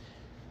man.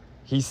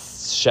 He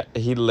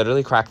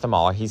literally cracked them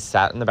all. He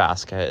sat in the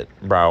basket,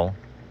 bro.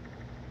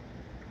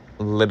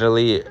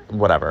 Literally,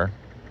 whatever.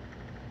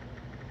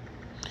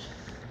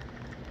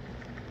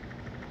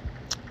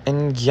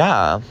 And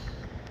yeah.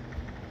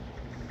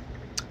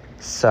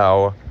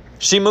 So,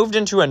 she moved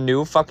into a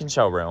new fucking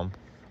showroom.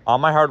 All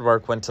my hard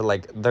work went to,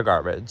 like, the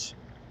garbage.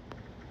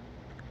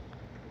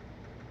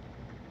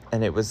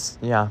 And it was,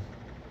 yeah.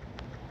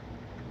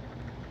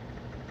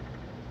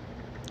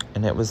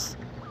 And it was...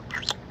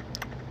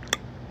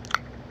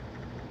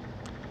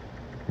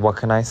 What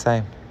can I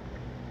say?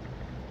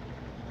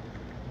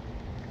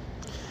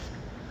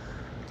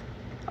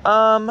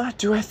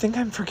 Do I think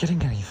I'm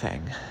forgetting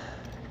anything?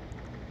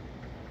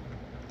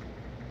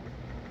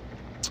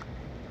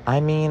 I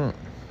mean...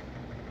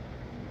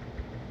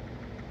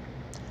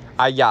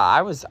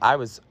 I was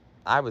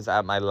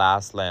at my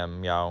last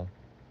limb, yo.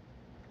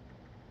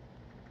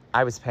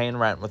 I was paying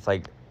rent with,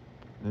 like,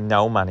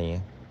 no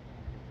money.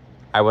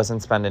 I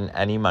wasn't spending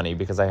any money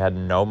because I had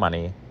no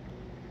money.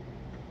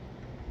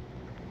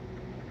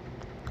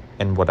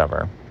 And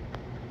whatever.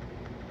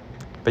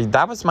 But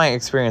that was my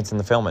experience in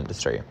the film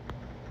industry.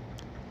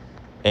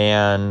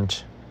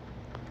 And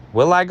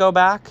will I go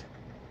back?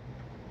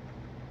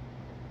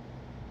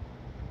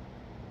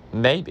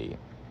 Maybe.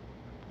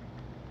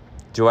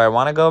 Do I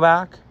want to go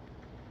back?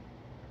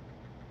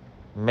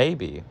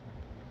 Maybe.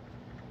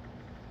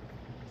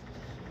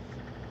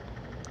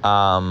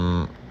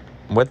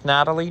 With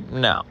Natalie?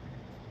 No.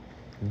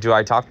 Do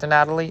I talk to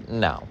Natalie?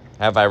 No.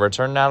 Have I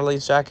returned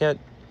Natalie's jacket?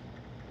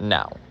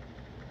 No.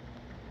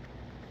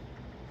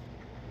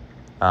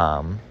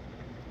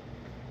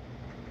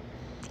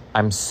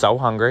 I'm so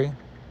hungry.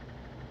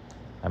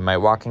 I might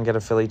walk and get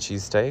a Philly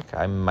cheesesteak.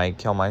 I might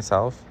kill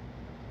myself.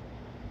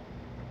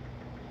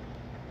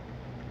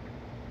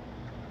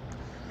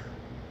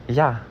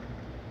 Yeah.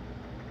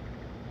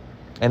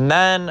 And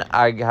then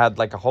I had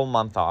like a whole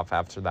month off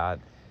after that.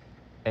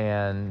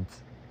 And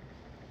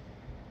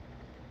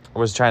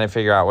was trying to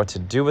figure out what to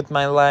do with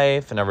my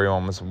life. And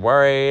everyone was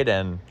worried.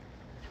 And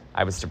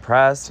I was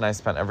depressed. And I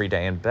spent every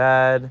day in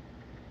bed.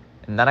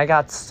 And then I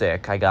got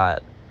sick.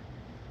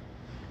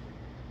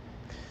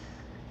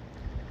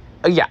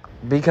 Yeah,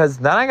 because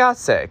then I got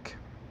sick.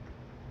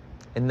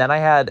 And then I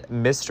had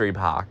mystery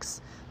pox.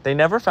 They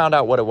never found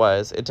out what it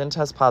was. It didn't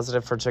test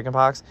positive for chicken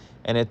pox.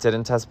 And it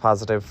didn't test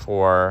positive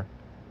for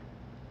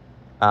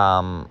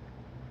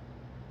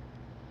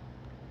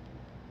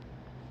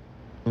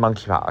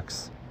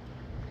monkeypox.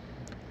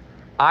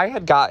 I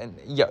had gotten...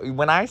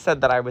 when I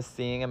said that I was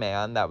seeing a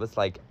man that was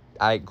like...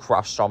 I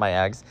crushed all my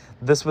eggs.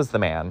 This was the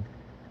man.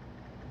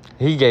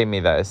 He gave me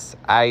this.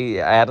 I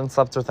hadn't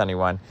slept with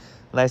anyone.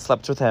 And I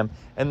slept with him.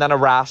 And then a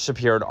rash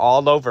appeared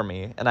all over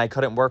me. And I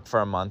couldn't work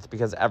for a month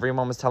because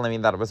everyone was telling me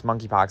that it was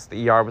monkeypox.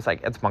 The ER was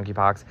like, it's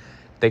monkeypox.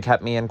 They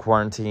kept me in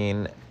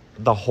quarantine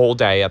the whole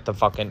day at the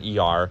fucking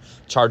ER.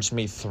 Charged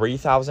me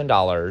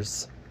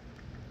 $3,000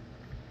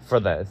 for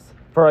this.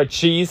 For a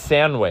cheese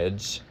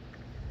sandwich.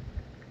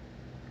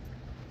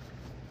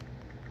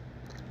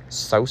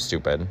 So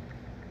stupid.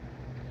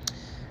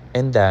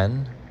 And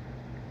then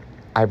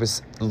I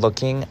was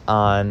looking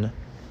on...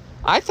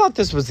 I thought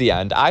this was the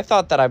end. I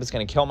thought that I was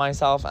going to kill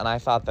myself, and I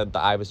thought that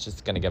I was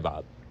just going to give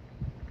up.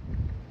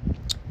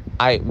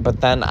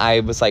 But then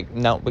I was like,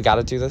 no, we got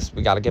to do this.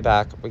 We got to get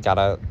back.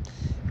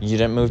 You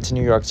didn't move to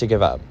New York to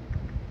give up.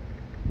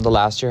 The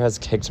last year has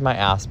kicked my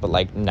ass, but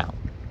like, no.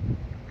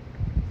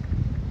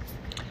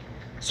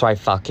 So I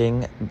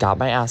fucking got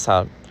my ass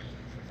up,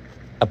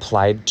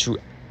 I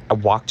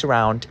walked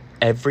around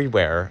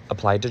everywhere,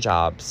 applied to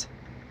jobs,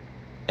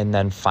 and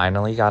then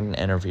finally got an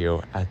interview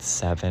at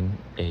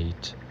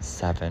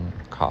 787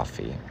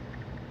 Coffee.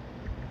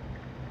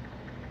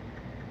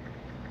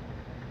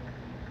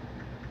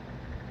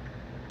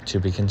 To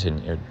be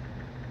continued.